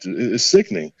 you know, it's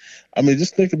sickening. I mean,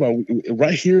 just think about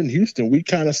right here in Houston, we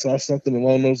kind of saw something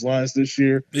along those lines this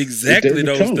year. Exactly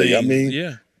those things. I mean,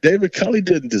 yeah. David Culley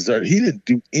he didn't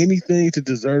do anything to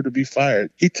deserve to be fired.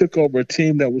 He took over a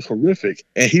team that was horrific,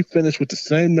 and he finished with the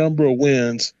same number of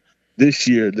wins this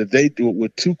year that they do it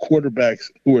with two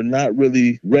quarterbacks who are not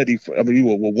really ready for, I mean,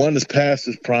 well, one is past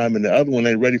his prime and the other one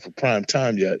ain't ready for prime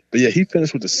time yet. But yeah, he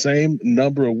finished with the same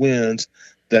number of wins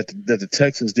that the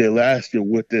Texans did last year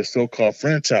with their so-called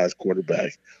franchise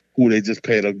quarterback, who they just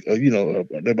paid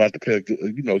they're about to pay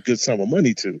a good sum of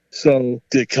money to. So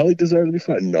did Kelly deserve to be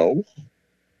fired? No.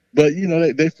 But, you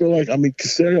know, they feel like, I mean,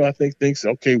 Caserio, I think, thinks,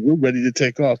 okay, we're ready to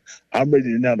take off. I'm ready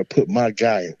now to put my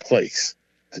guy in place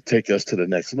to take us to the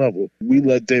next level. We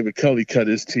let David Culley cut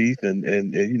his teeth, and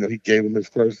you know, he gave him his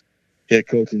first head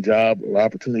coaching job or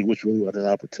opportunity, which really wasn't an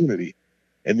opportunity.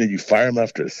 And then you fire him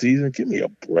after a season? Give me a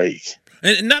break.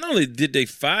 And not only did they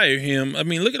fire him, I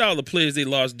mean, look at all the players they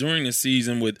lost during the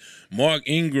season with Mark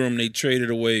Ingram they traded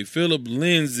away, Philip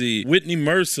Lindsay, Whitney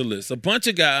Merciless, a bunch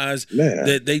of guys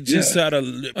that they just had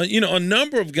a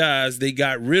number of guys they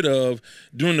got rid of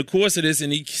during the course of this,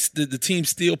 and the team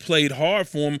still played hard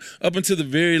for him up until the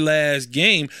very last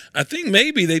game. I think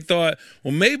maybe they thought,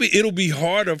 well, maybe it'll be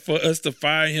harder for us to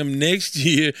fire him next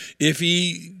year if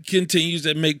he continues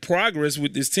to make progress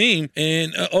with this team.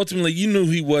 And ultimately, you knew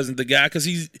he wasn't the guy, because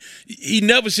he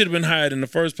never should have been hired in the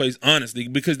first place, honestly,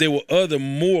 because there were other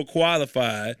more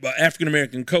qualified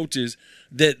African-American coaches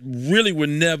that really were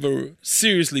never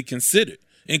seriously considered,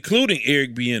 including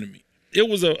Eric Bieniemy. It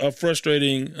was a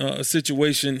frustrating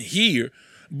situation here,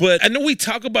 but I know we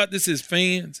talk about this as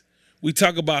fans. We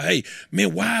talk about, hey,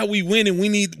 man, why are we winning? We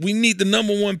need the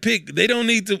number one pick. They don't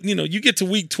need to, you know, you get to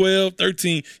week 12,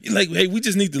 13, you're like, hey, we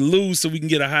just need to lose so we can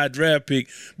get a high draft pick.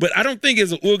 But I don't think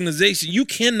as an organization, you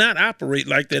cannot operate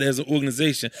like that as an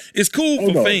organization. It's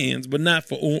cool for fans, but not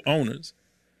for owners.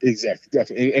 Exactly,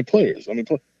 definitely. And players. I mean,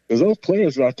 because those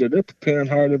players are out there, they're preparing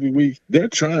hard every week. They're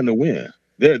trying to win.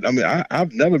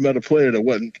 I've never met a player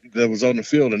that was on the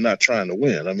field and not trying to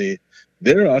win. I mean,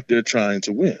 they're out there trying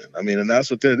to win. I mean, and that's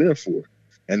what they're there for.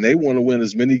 And they want to win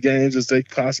as many games as they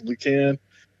possibly can.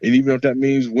 And even if that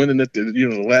means winning at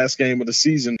the last game of the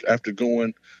season after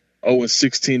going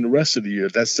 0-16 the rest of the year,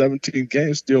 that 17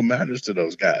 games still matters to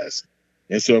those guys.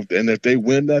 And so if they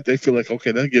win that, they feel like,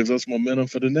 okay, that gives us momentum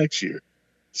for the next year.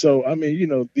 So, I mean, you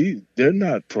know, they're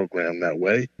not programmed that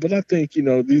way. But I think, you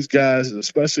know, these guys,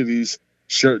 especially these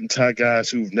shirt and tie guys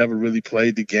who've never really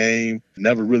played the game,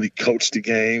 never really coached the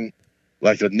game,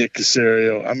 like a Nick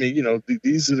Caserio. I mean, you know,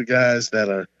 these are the guys that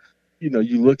are, you know,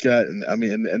 you look at, and I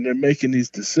mean, and they're making these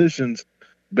decisions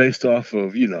based off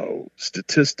of, you know,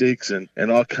 statistics and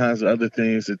all kinds of other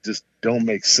things that just don't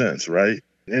make sense, right?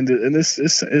 And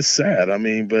it's sad. I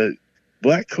mean, but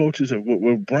black coaches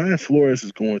what Brian Flores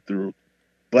is going through,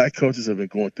 black coaches have been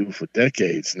going through for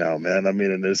decades now, man. I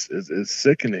mean, and it's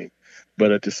sickening.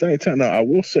 But at the same time, now I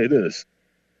will say this,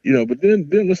 you know, but then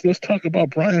let's talk about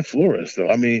Brian Flores, though.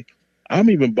 I mean, I'm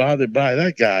even bothered by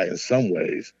that guy in some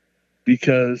ways,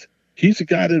 because he's a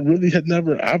guy that really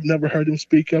I've never heard him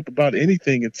speak up about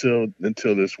anything until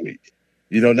this week.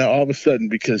 You know, now all of a sudden,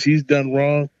 because he's done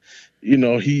wrong, you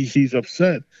know, he's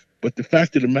upset. But the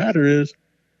fact of the matter is,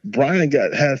 Brian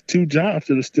has 2 jobs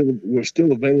that were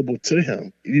still available to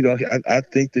him. You know, I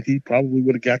think that he probably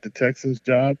would have got the Texans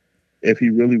job if he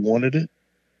really wanted it.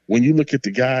 When you look at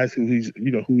the guys who he's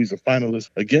a finalist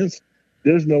against,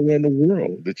 there's nowhere in the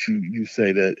world that you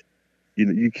say that,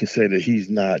 you can say that he's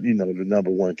not, the number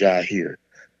one guy here.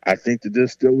 I think that there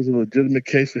still was a legitimate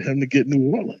case for him to get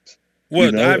New Orleans. Well,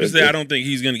 obviously, I don't think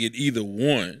he's going to get either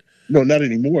one. No, not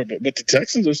anymore. But the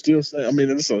Texans are still saying. I mean,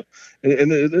 it's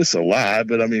a lie,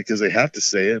 but I mean, because they have to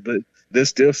say it. But they're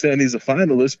still saying he's a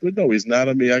finalist. But no, he's not.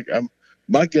 I mean,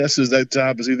 my guess is that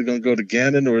job is either going to go to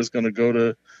Gannon or it's going to go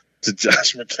to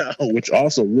Josh McCown, which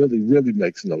also really, really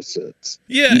makes no sense.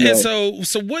 Yeah, and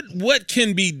so what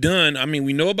can be done? I mean,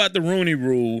 we know about the Rooney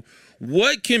Rule.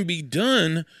 What can be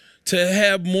done to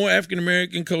have more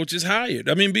African-American coaches hired?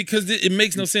 I mean, because it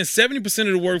makes no sense. 70%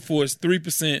 of the workforce,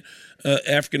 3%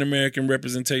 African-American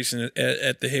representation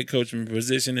at the head coaching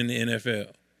position in the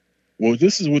NFL. Well,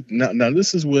 this is what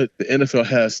this is what the NFL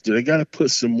has to do. They got to put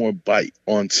some more bite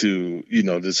onto,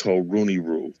 this whole Rooney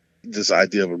Rule, this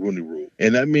idea of a Rooney Rule.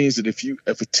 And that means that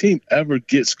if a team ever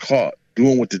gets caught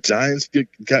doing what the Giants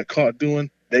got caught doing,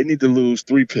 they need to lose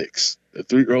 3 picks,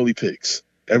 3 early picks.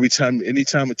 Anytime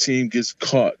a team gets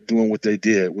caught doing what they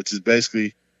did, which is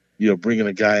basically, bringing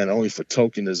a guy in only for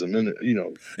tokenism,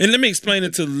 And let me explain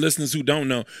it to the listeners who don't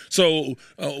know. So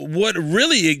what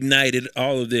really ignited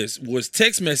all of this was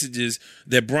text messages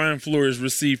that Brian Flores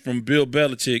received from Bill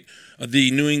Belichick,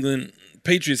 the New England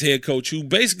Patriots head coach, who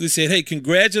basically said, hey,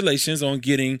 congratulations on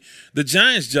getting the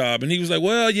Giants job. And he was like,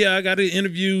 well, yeah, I got an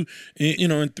interview,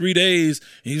 in 3 days.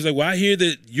 And he was like, well, I hear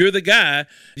that you're the guy.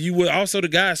 You were also the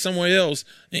guy somewhere else.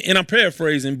 And I'm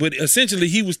paraphrasing, but essentially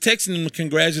he was texting him to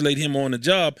congratulate him on the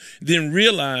job, then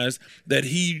realized that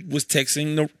he was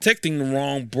texting the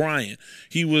wrong Brian.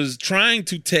 He was trying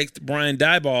to text Brian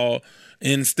Daboll.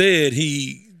 Instead,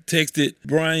 he texted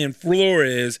Brian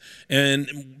Flores, and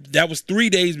that was 3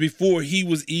 days before he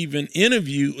was even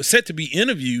set to be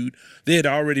interviewed. They had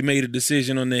already made a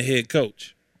decision on their head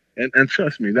coach. And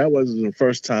trust me, that wasn't the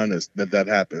first time that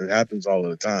happened. It happens all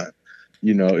of the time.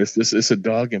 It's a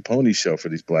dog and pony show for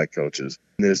these black coaches.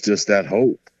 And there's just that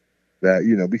hope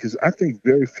that, because I think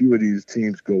very few of these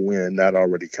teams go in not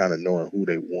already kind of knowing who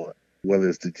they want, whether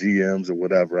it's the GMs or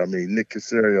whatever. I mean, Nick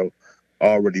Caserio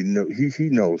already he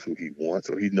knows who he wants,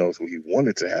 or he knows who he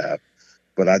wanted to have.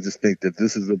 But I just think that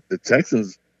the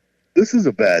Texans, this is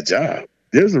a bad job.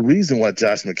 There's a reason why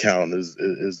Josh McCown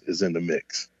is in the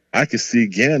mix. I could see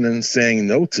Gannon saying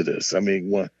no to this. I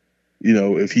mean,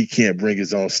 if he can't bring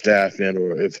his own staff in,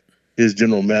 or if his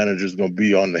general manager is going to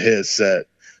be on the headset,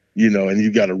 and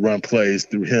you got to run plays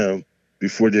through him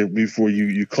before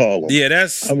you call him. Yeah,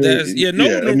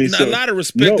 a lot of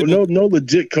respect. No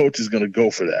legit coach is going to go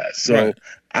for that. So right.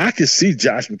 I could see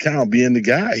Josh McCown being the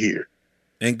guy here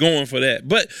and going for that.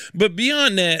 But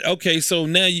beyond that, okay, so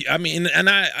now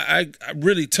I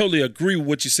really totally agree with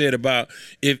what you said about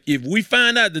if we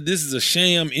find out that this is a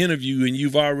sham interview and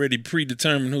you've already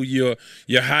predetermined who your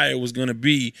hire was going to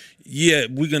be, yeah,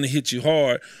 we're going to hit you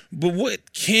hard. But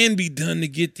what can be done to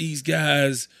get these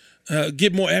guys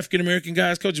get more African-American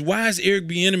guys coaches? Why is Eric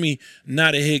Bieniemy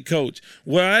not a head coach?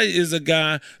 Why is a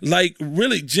guy like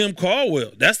really Jim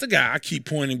Caldwell? That's the guy I keep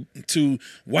pointing to.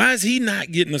 Why is he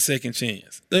not getting a second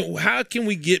chance? How can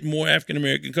we get more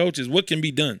African-American coaches? What can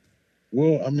be done?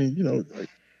 Well, I mean,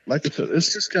 like I said,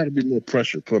 it's just got to be more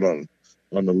pressure put on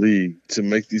the league to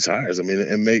make these hires. I mean,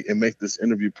 and make this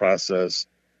interview process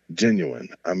genuine.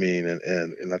 I mean,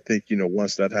 and I think,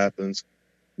 once that happens,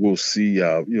 we'll see,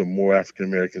 more African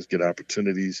Americans get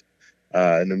opportunities.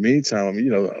 In the meantime, I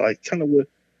mean,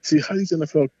 see how these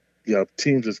NFL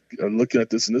teams are looking at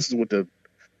this, and this is what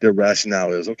their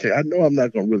rationale is. Okay, I know I'm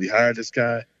not going to really hire this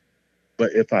guy,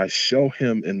 but if I show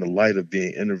him in the light of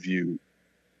being interviewed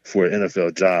for an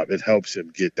NFL job, it helps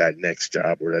him get that next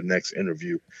job or that next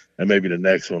interview, and maybe the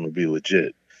next one will be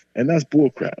legit. And that's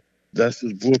bullcrap. That's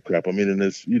just bullcrap. I mean, and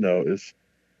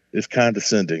it's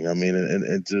condescending. I mean,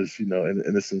 and just,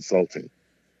 and it's insulting.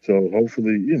 So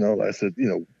hopefully, like I said,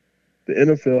 the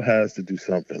NFL has to do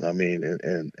something. I mean,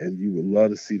 and you would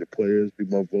love to see the players be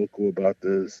more vocal about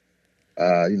this,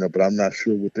 but I'm not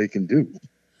sure what they can do.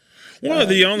 Well,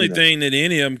 the only thing that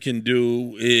any of them can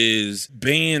do is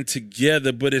band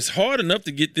together, but it's hard enough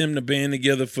to get them to band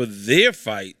together for their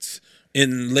fights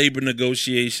in labor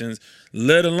negotiations,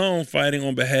 let alone fighting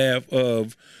on behalf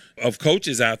of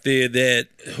coaches out there that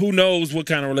who knows what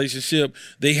kind of relationship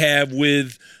they have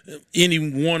with any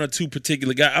one or two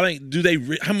particular guys. I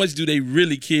think, how much do they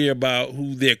really care about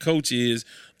who their coach is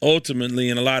ultimately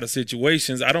in a lot of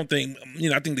situations. I don't think,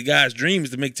 I think the guy's dream is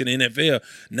to make it to the NFL,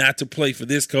 not to play for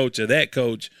this coach or that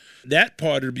coach. That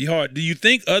part would be hard. Do you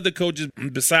think other coaches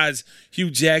besides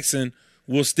Hugh Jackson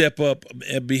will step up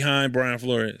behind Brian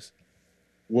Flores?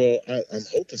 Well, I'm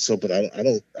hoping so, but I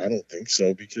don't think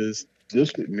so, because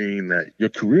this would mean that your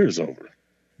career is over.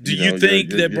 Do you think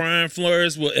that Brian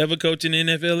Flores will ever coach in the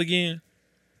NFL again?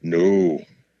 No.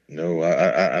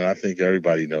 I think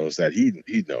everybody knows that.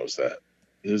 He knows that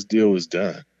his deal is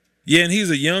done. Yeah, and he's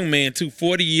a young man too,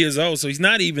 40 years old, so he's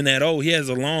not even that old. He has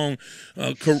a long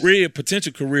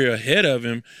potential career ahead of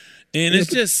him. And it's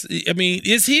just,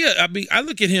 is he? I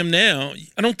look at him now.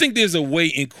 I don't think there's a way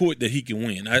in court that he can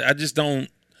win. I just don't.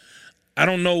 I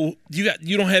don't know.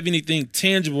 You don't have anything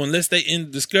tangible unless they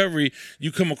in discovery.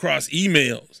 You come across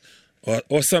emails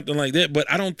or something like that.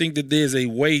 But I don't think that there's a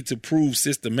way to prove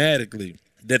systematically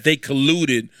that they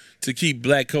colluded to keep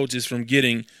black coaches from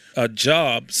getting a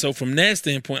job. So from that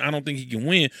standpoint, I don't think he can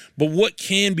win. But what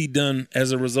can be done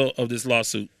as a result of this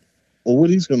lawsuit? Well, what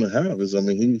he's going to have is, they're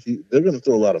going to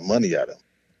throw a lot of money at him.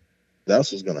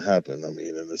 That's what's going to happen.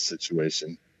 In this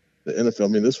situation, the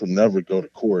NFL, this would never go to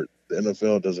court. The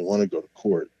NFL doesn't want to go to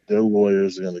court. Their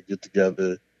lawyers are going to get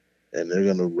together and they're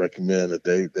going to recommend that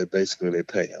they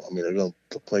pay him. They're going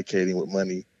to placate him with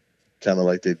money, kind of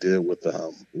like they did with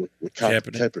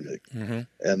Kaepernick. Mm-hmm.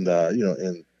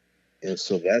 And and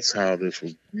so that's how this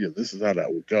is how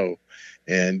that would go.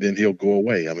 And then he'll go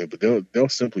away. But they'll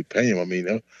simply pay him.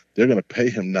 They're going to pay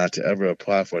him not to ever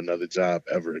apply for another job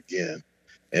ever again.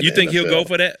 And you think he'll go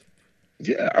for that?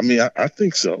 Yeah, I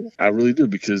think so. I really do,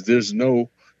 because there's no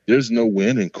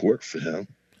win in court for him.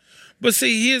 But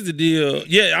see, here's the deal.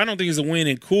 Yeah, I don't think it's a win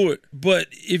in court. But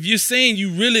if you're saying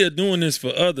you really are doing this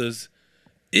for others,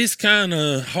 it's kind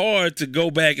of hard to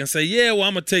go back and say, yeah, well,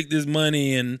 I'm going to take this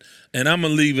money and I'm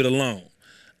going to leave it alone.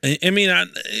 He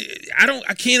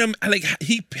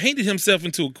painted himself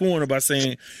into a corner by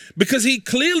saying, because he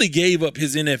clearly gave up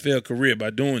his NFL career by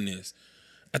doing this.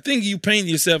 I think you paint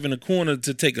yourself in a corner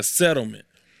to take a settlement.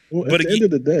 Well, at the end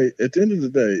of the day,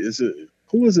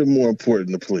 who is it more important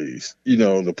to please?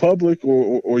 The public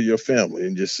or your family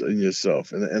and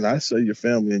yourself? And I say your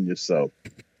family and yourself.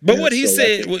 But what he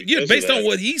said, based on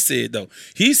what he said, though,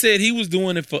 he said he was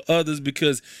doing it for others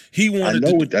because he wanted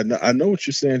I know what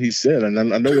you're saying he said, and I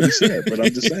know what he said, but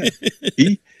I'm just saying.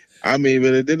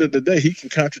 But at the end of the day, he can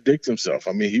contradict himself.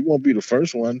 He won't be the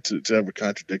first one to ever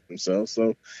contradict himself.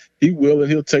 So he will,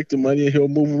 and he'll take the money and he'll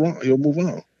move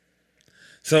on.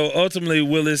 So ultimately,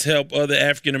 will this help other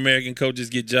African-American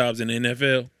coaches get jobs in the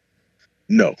NFL?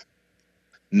 No.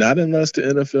 Not unless the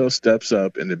NFL steps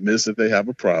up and admits that they have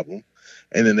a problem,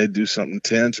 and then they do something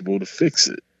tangible to fix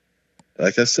it.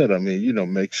 Like I said,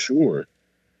 make sure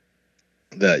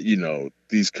that,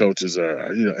 these coaches are,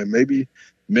 and maybe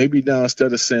now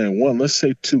instead of saying one, let's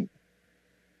say two.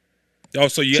 Oh,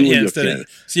 so two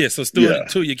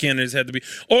of your candidates had to be,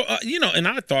 or and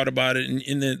I thought about it,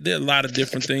 and there are a lot of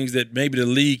different things that maybe the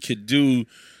league could do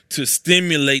to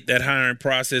stimulate that hiring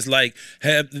process, like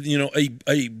have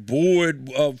a board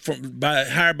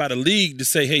hired by the league to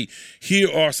say, hey, here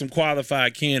are some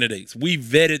qualified candidates. We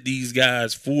vetted these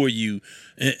guys for you,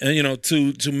 and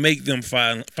to make them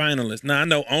finalists. Now I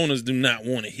know owners do not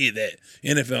want to hear that.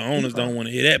 NFL owners don't want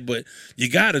to hear that, but you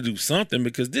got to do something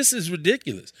because this is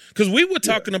ridiculous. Because we were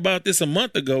talking about this 2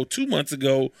 months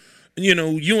ago.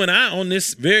 You and I on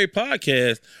this very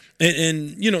podcast,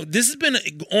 and this has been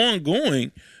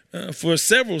ongoing. For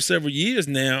several years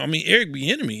now. Eric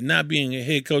Bieniemy not being a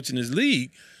head coach in this league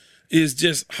is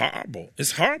just horrible.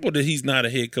 It's horrible that he's not a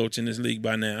head coach in this league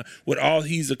by now with all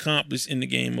he's accomplished in the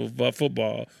game of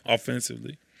football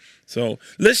offensively. So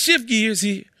let's shift gears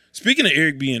here. Speaking of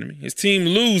Eric Bieniemy, his team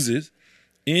loses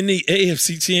in the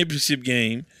AFC Championship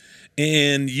game,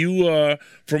 and you are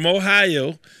from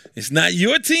Ohio. It's not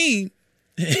your team.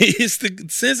 It's the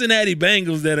Cincinnati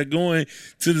Bengals that are going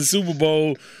to the Super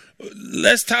Bowl.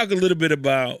 Let's talk a little bit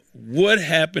about what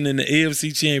happened in the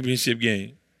AFC Championship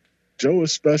game. Joe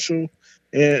is special,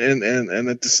 and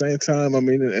at the same time,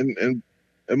 and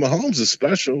Mahomes is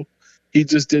special. He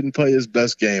just didn't play his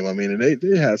best game. And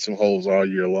they had some holes all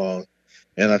year long,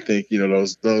 and I think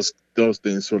those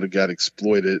things sort of got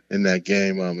exploited in that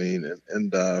game.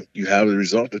 And you have the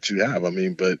result that you have.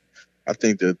 But I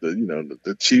think that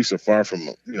the Chiefs are far from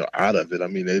out of it.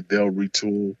 They'll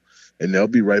retool. And they'll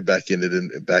be right back in it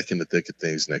and back in the thick of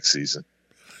things next season.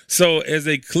 So as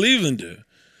a Clevelander,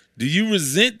 do you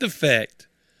resent the fact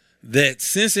that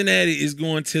Cincinnati is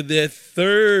going to their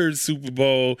third Super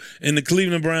Bowl and the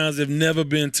Cleveland Browns have never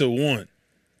been to one?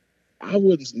 I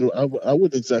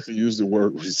wouldn't exactly use the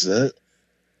word resent,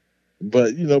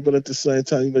 But but at the same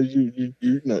time,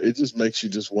 you know, it just makes you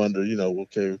just wonder,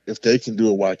 okay, if they can do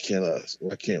it, why can't us?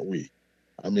 Why can't we?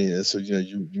 I mean, and so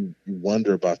you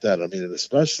wonder about that. I mean, and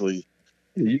especially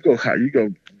you go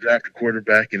draft a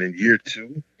quarterback, and in year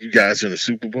 2, you guys are in the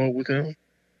Super Bowl with him.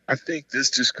 I think this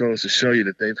just goes to show you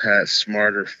that they've had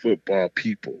smarter football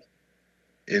people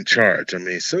in charge. I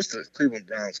mean, since the Cleveland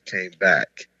Browns came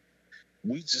back,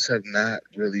 we just have not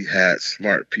really had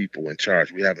smart people in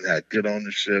charge. We haven't had good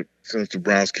ownership since the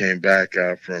Browns came back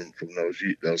from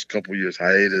those couple years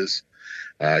hiatus.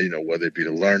 Whether it be the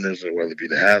Lerners or whether it be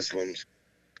the Haslams,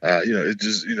 it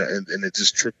just and it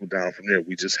just trickled down from there.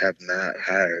 We just have not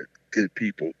hired good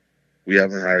people. We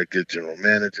haven't hired good general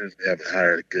managers. We haven't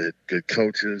hired good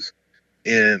coaches,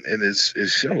 and it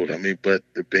showed. I mean, but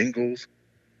the Bengals,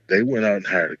 they went out and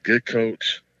hired a good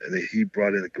coach, and he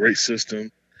brought in a great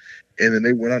system. And then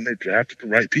they went out and they drafted the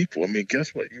right people. I mean,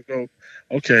 guess what? You go,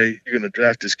 okay, you're going to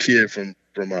draft this kid from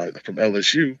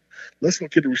LSU. Let's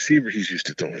look at the receiver he's used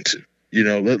to throwing to.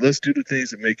 Let's do the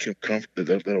things that make him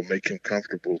that'll make him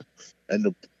comfortable.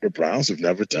 And the Browns have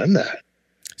never done that.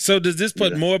 So does this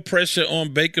put more pressure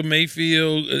on Baker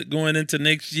Mayfield going into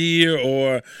next year,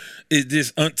 or is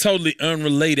this totally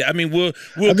unrelated? I mean, will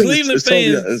Cleveland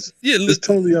fans? It's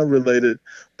totally unrelated.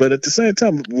 But at the same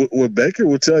time, what Baker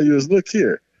will tell you is, look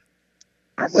here,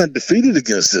 I'm undefeated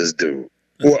against this dude.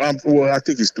 I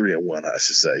think he's 3-1. I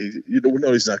should say.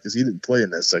 No, he's not, because he didn't play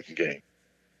in that second game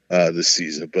this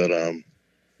season. But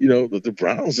the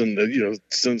Browns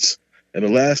since in the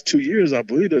last 2 years, I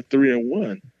believe they're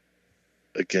 3-1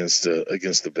 against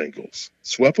the Bengals.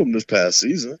 Swept them this past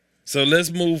season. So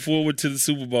let's move forward to the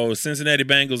Super Bowl. Cincinnati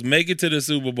Bengals make it to the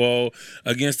Super Bowl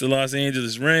against the Los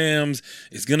Angeles Rams.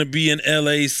 It's going to be in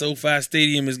L.A. SoFi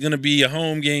Stadium is going to be a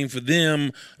home game for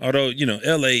them, although,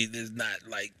 L.A. is not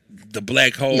like the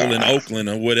black hole in Oakland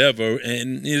or whatever,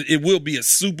 and it will be a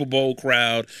Super Bowl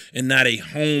crowd and not a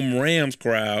home Rams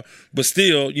crowd. But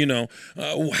still,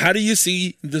 how do you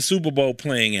see the Super Bowl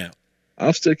playing out?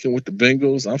 I'm sticking with the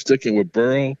Bengals. I'm sticking with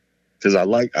Burrow. Because I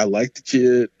like the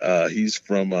kid. He's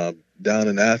from down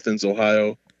in Athens,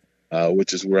 Ohio,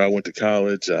 which is where I went to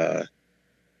college. And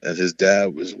his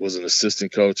dad was an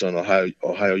assistant coach on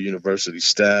Ohio University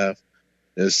staff.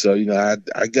 And so,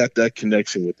 I got that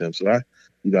connection with him. So I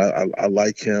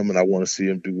like him, and I want to see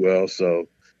him do well. So,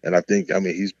 and I think,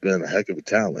 he's been a heck of a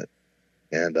talent.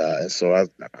 And so I'll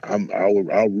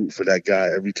root for that guy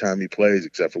every time he plays,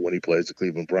 except for when he plays the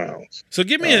Cleveland Browns. So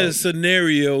give me a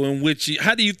scenario in which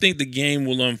how do you think the game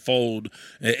will unfold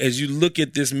as you look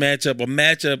at this matchup, a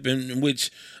matchup in which,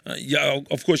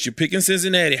 of course, you're picking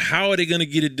Cincinnati. How are they going to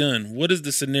get it done? What is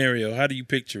the scenario? How do you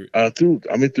picture it? Through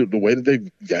the way that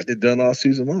they've got it done all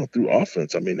season long, through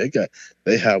offense. I mean,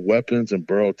 they have weapons, and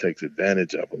Burrow takes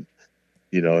advantage of them.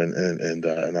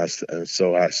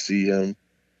 So I see him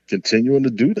continuing to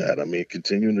do that. I mean,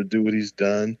 continuing to do what he's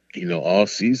done, all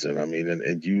season. I mean,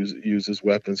 and use his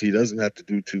weapons. He doesn't have to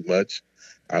do too much.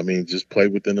 I mean, just play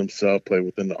within himself, play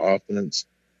within the offense,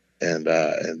 and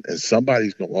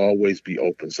somebody's going to always be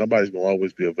open. Somebody's going to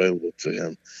always be available to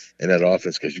him in that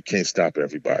offense, because you can't stop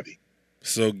everybody.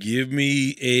 So give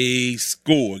me a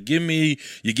score. You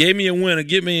gave me a winner.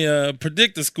 Give me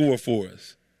predict the score for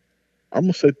us. I'm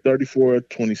going to say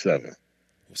 34-27.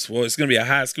 So it's going to be a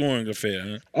high-scoring affair,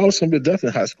 huh? Oh, it's going to be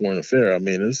definitely a high-scoring affair. I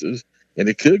mean, and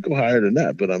it could go higher than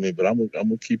that, but I'm going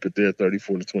to keep it there,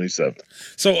 34-27.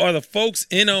 So are the folks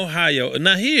in Ohio,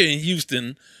 now here in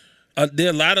Houston,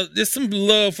 there's some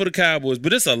love for the Cowboys, but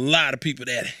there's a lot of people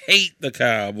that hate the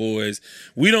Cowboys.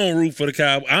 We don't root for the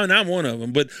Cowboys. I'm one of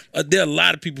them, but there are a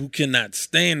lot of people who cannot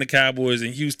stand the Cowboys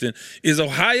in Houston. Is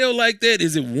Ohio like that?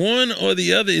 Is it one or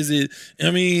the other?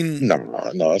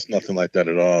 No, it's nothing like that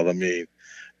at all. I mean,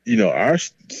 our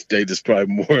state is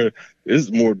probably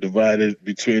more divided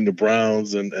between the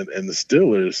Browns and the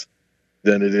Steelers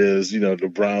than it is,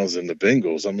 the Browns and the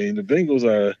Bengals. I mean, the Bengals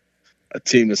are a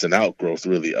team that's an outgrowth,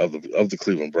 really, of the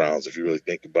Cleveland Browns, if you really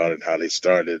think about it, how they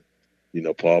started.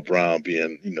 Paul Brown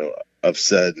being,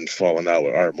 upset and falling out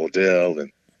with Art Modell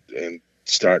and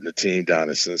starting a team down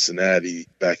in Cincinnati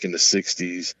back in the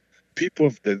 60s.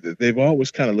 People, they've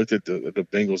always kind of looked at the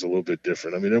Bengals a little bit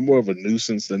different. I mean, they're more of a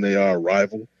nuisance than they are a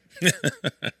rival. Even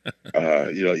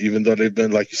though they've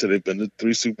been, like you said, they've been to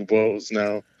 3 Super Bowls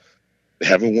now. They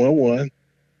haven't won one.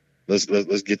 Let's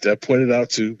get that pointed out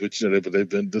too. But they've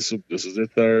been this is their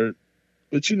 3rd.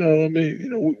 But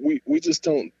we just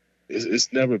don't.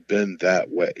 It's never been that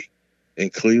way in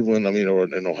Cleveland. I mean, or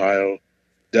in Ohio.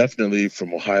 Definitely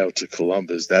from Ohio to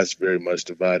Columbus, that's very much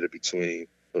divided between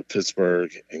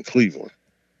Pittsburgh and Cleveland.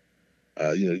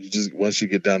 You just once you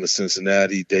get down to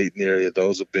Cincinnati, Dayton area,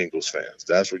 those are Bengals fans.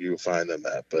 That's where you will find them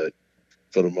at. But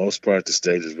for the most part, the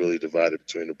state is really divided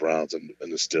between the Browns and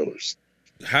the Steelers.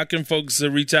 How can folks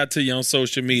reach out to you on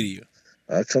social media?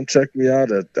 Come check me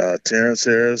out at Terrence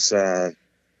Harris on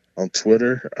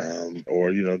Twitter,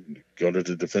 or go to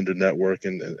the Defender Network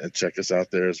and check us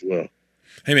out there as well.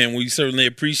 Hey man, we certainly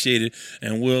appreciate it,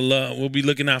 and we'll be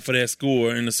looking out for that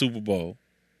score in the Super Bowl.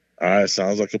 All right,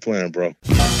 sounds like a plan, bro.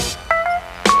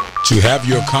 To have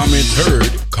your comments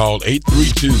heard, call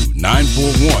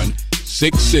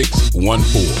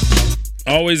 832-941-6614.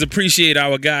 Always appreciate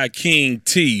our guy, King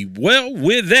T. Well,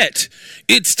 with that,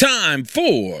 it's time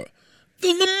for the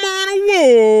Lamont Award.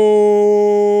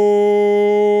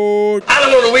 I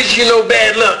don't want to wish you no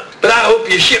bad luck, but I hope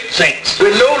your ship sinks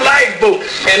with no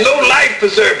lifeboats and no life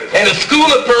preservers and a school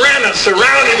of piranhas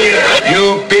surrounding you.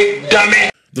 You big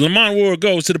dummy. The Lamont Award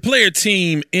goes to the player,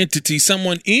 team, entity,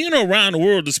 someone in or around the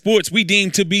world of sports we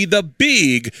deem to be the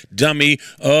big dummy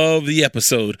of the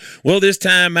episode. Well, this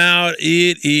time out,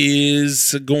 it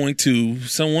is going to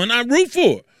someone I root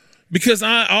for, because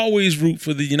I always root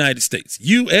for the United States.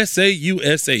 USA,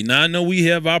 USA. Now, I know we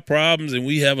have our problems and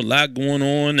we have a lot going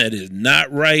on that is not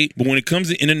right. But when it comes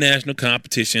to international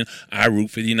competition, I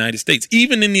root for the United States.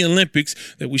 Even in the Olympics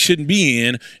that we shouldn't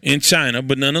be in China.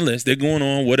 But nonetheless, they're going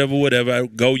on, whatever.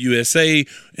 Go USA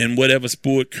and whatever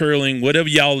sport, curling, whatever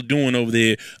y'all are doing over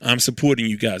there, I'm supporting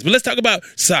you guys. But let's talk about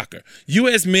soccer.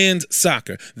 U.S. men's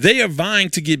soccer. They are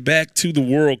vying to get back to the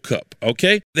World Cup,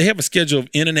 okay? They have a schedule of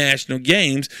international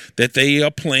games that they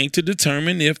are playing to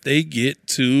determine if they get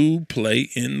to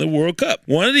play in the World Cup.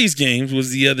 One of these games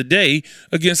was the other day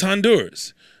against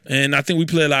Honduras. And I think we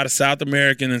play a lot of South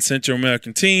American and Central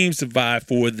American teams to vie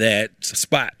for that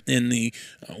spot in the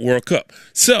World Cup.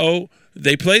 So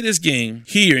they play this game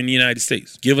here in the United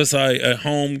States. Give us a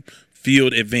home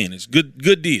field advantage.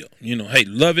 Good deal. Hey,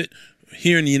 love it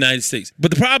here in the United States.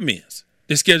 But the problem is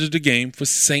they scheduled the game for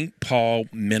St. Paul,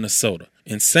 Minnesota.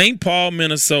 In St. Paul,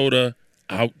 Minnesota,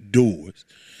 outdoors.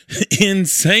 In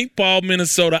St. Paul,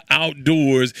 Minnesota,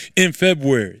 outdoors in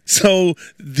February. So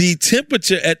the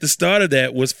temperature at the start of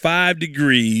that was 5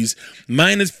 degrees,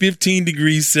 minus 15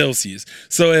 degrees Celsius.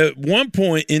 So at one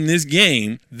point in this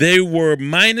game, they were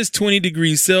minus 20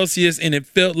 degrees Celsius, and it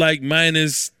felt like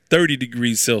minus 30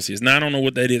 degrees Celsius. Now, I don't know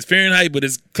what that is Fahrenheit, but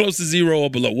it's close to zero or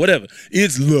below, whatever.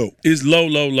 It's low. It's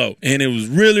low. And it was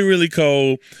really, really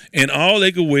cold, and all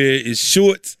they could wear is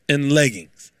shorts and leggings.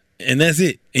 And that's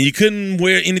it. And you couldn't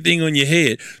wear anything on your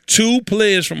head. 2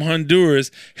 players from Honduras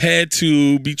had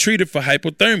to be treated for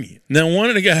hypothermia. Now, one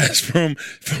of the guys from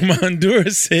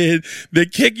Honduras said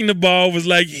that kicking the ball was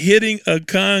like hitting a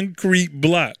concrete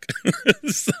block.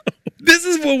 So this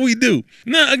is what we do.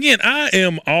 Now, again, I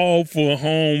am all for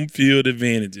home field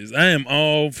advantages. I am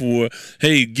all for,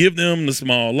 hey, give them the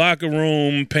small locker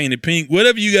room, paint it pink,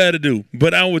 whatever you got to do.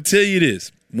 But I will tell you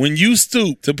this. When you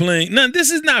stoop to playing, now, this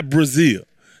is not Brazil.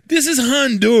 This is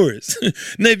Honduras.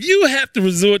 Now, if you have to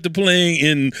resort to playing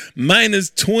in minus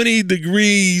 20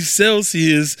 degrees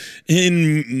Celsius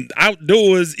in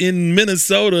outdoors in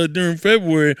Minnesota during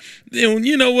February, then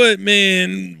you know what,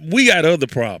 man? We got other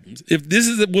problems. If this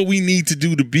is what we need to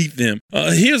do to beat them,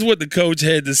 here's what the coach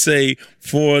had to say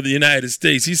for the United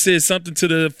States. He said something to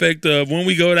the effect of, when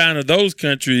we go down to those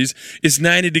countries, it's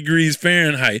 90 degrees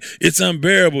Fahrenheit. It's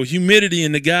unbearable. Humidity,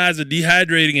 and the guys are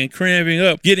dehydrating and cramping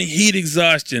up, getting heat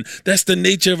exhaustion. That's the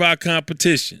nature of our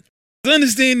competition.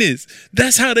 Understand this.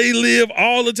 That's how they live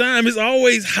all the time. It's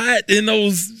always hot in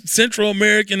those Central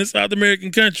American and South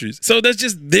American countries. So that's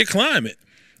just their climate.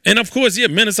 And of course, yeah,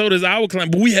 Minnesota is our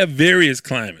climate, but we have various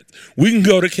climates. We can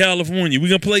go to California. We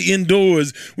can play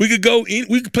indoors. We could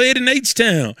play it in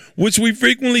H-Town, which we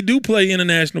frequently do play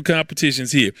international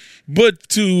competitions here. But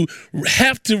to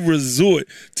have to resort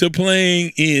to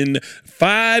playing in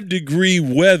 5-degree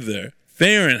weather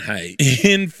Fahrenheit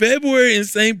in February in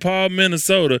St. Paul,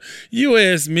 Minnesota,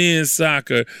 U.S. men's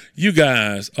soccer, you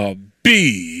guys are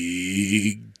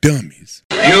big dummies.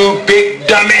 You big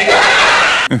dummy.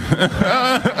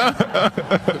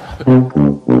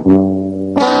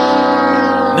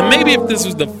 Now, maybe if this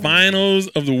was the finals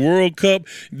of the World Cup,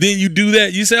 then you do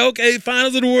that. You say, okay,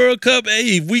 finals of the World Cup,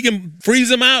 hey, if we can freeze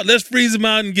them out, let's freeze them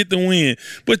out and get the win.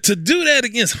 But to do that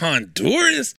against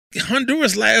Honduras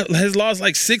has lost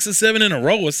like 6 or 7 in a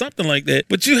row or something like that.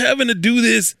 But you having to do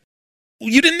this,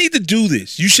 you didn't need to do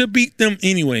this. You should beat them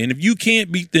anyway. And if you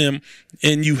can't beat them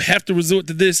and you have to resort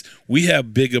to this, we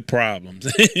have bigger problems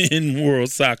in world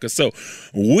soccer. So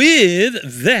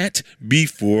with that,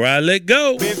 before I let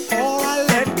go,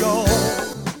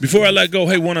 Before I let go,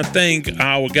 hey, want to thank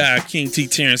our guy, King T.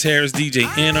 Terrence Harris, DJ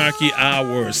Anarchy,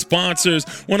 our sponsors.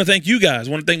 Want to thank you guys.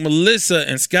 Want to thank Melissa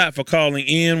and Scott for calling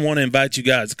in. Want to invite you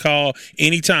guys to call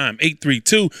anytime,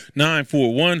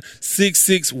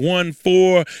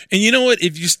 832-941-6614. And you know what?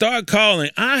 If you start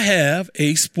calling, I have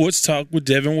a Sports Talk with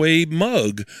Devin Wade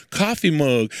mug, coffee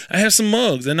mug. I have some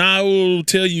mugs, and I will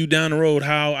tell you down the road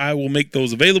how I will make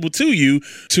those available to you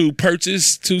to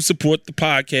purchase to support the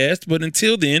podcast. But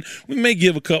until then, we may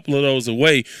give a couple of those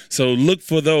away. So look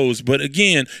for those. But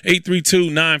again,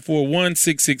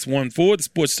 832-941-6614, the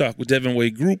Sports Talk with Devin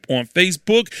Wade group on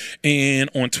Facebook and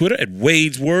on Twitter at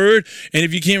Wade's Word. And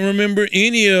if you can't remember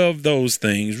any of those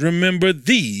things, remember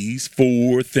these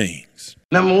 4 things.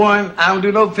 Number 1, I don't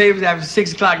do no favors after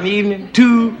 6 o'clock in the evening.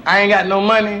 2, I ain't got no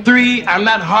money. 3, I'm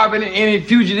not harboring any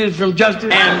fugitives from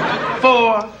justice. And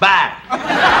 4, bye.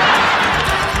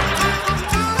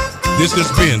 This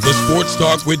has been the Sports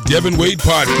Talk with Devin Wade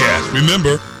podcast.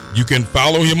 Remember, you can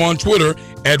follow him on Twitter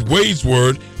at Wade's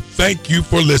Word. Thank you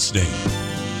for listening.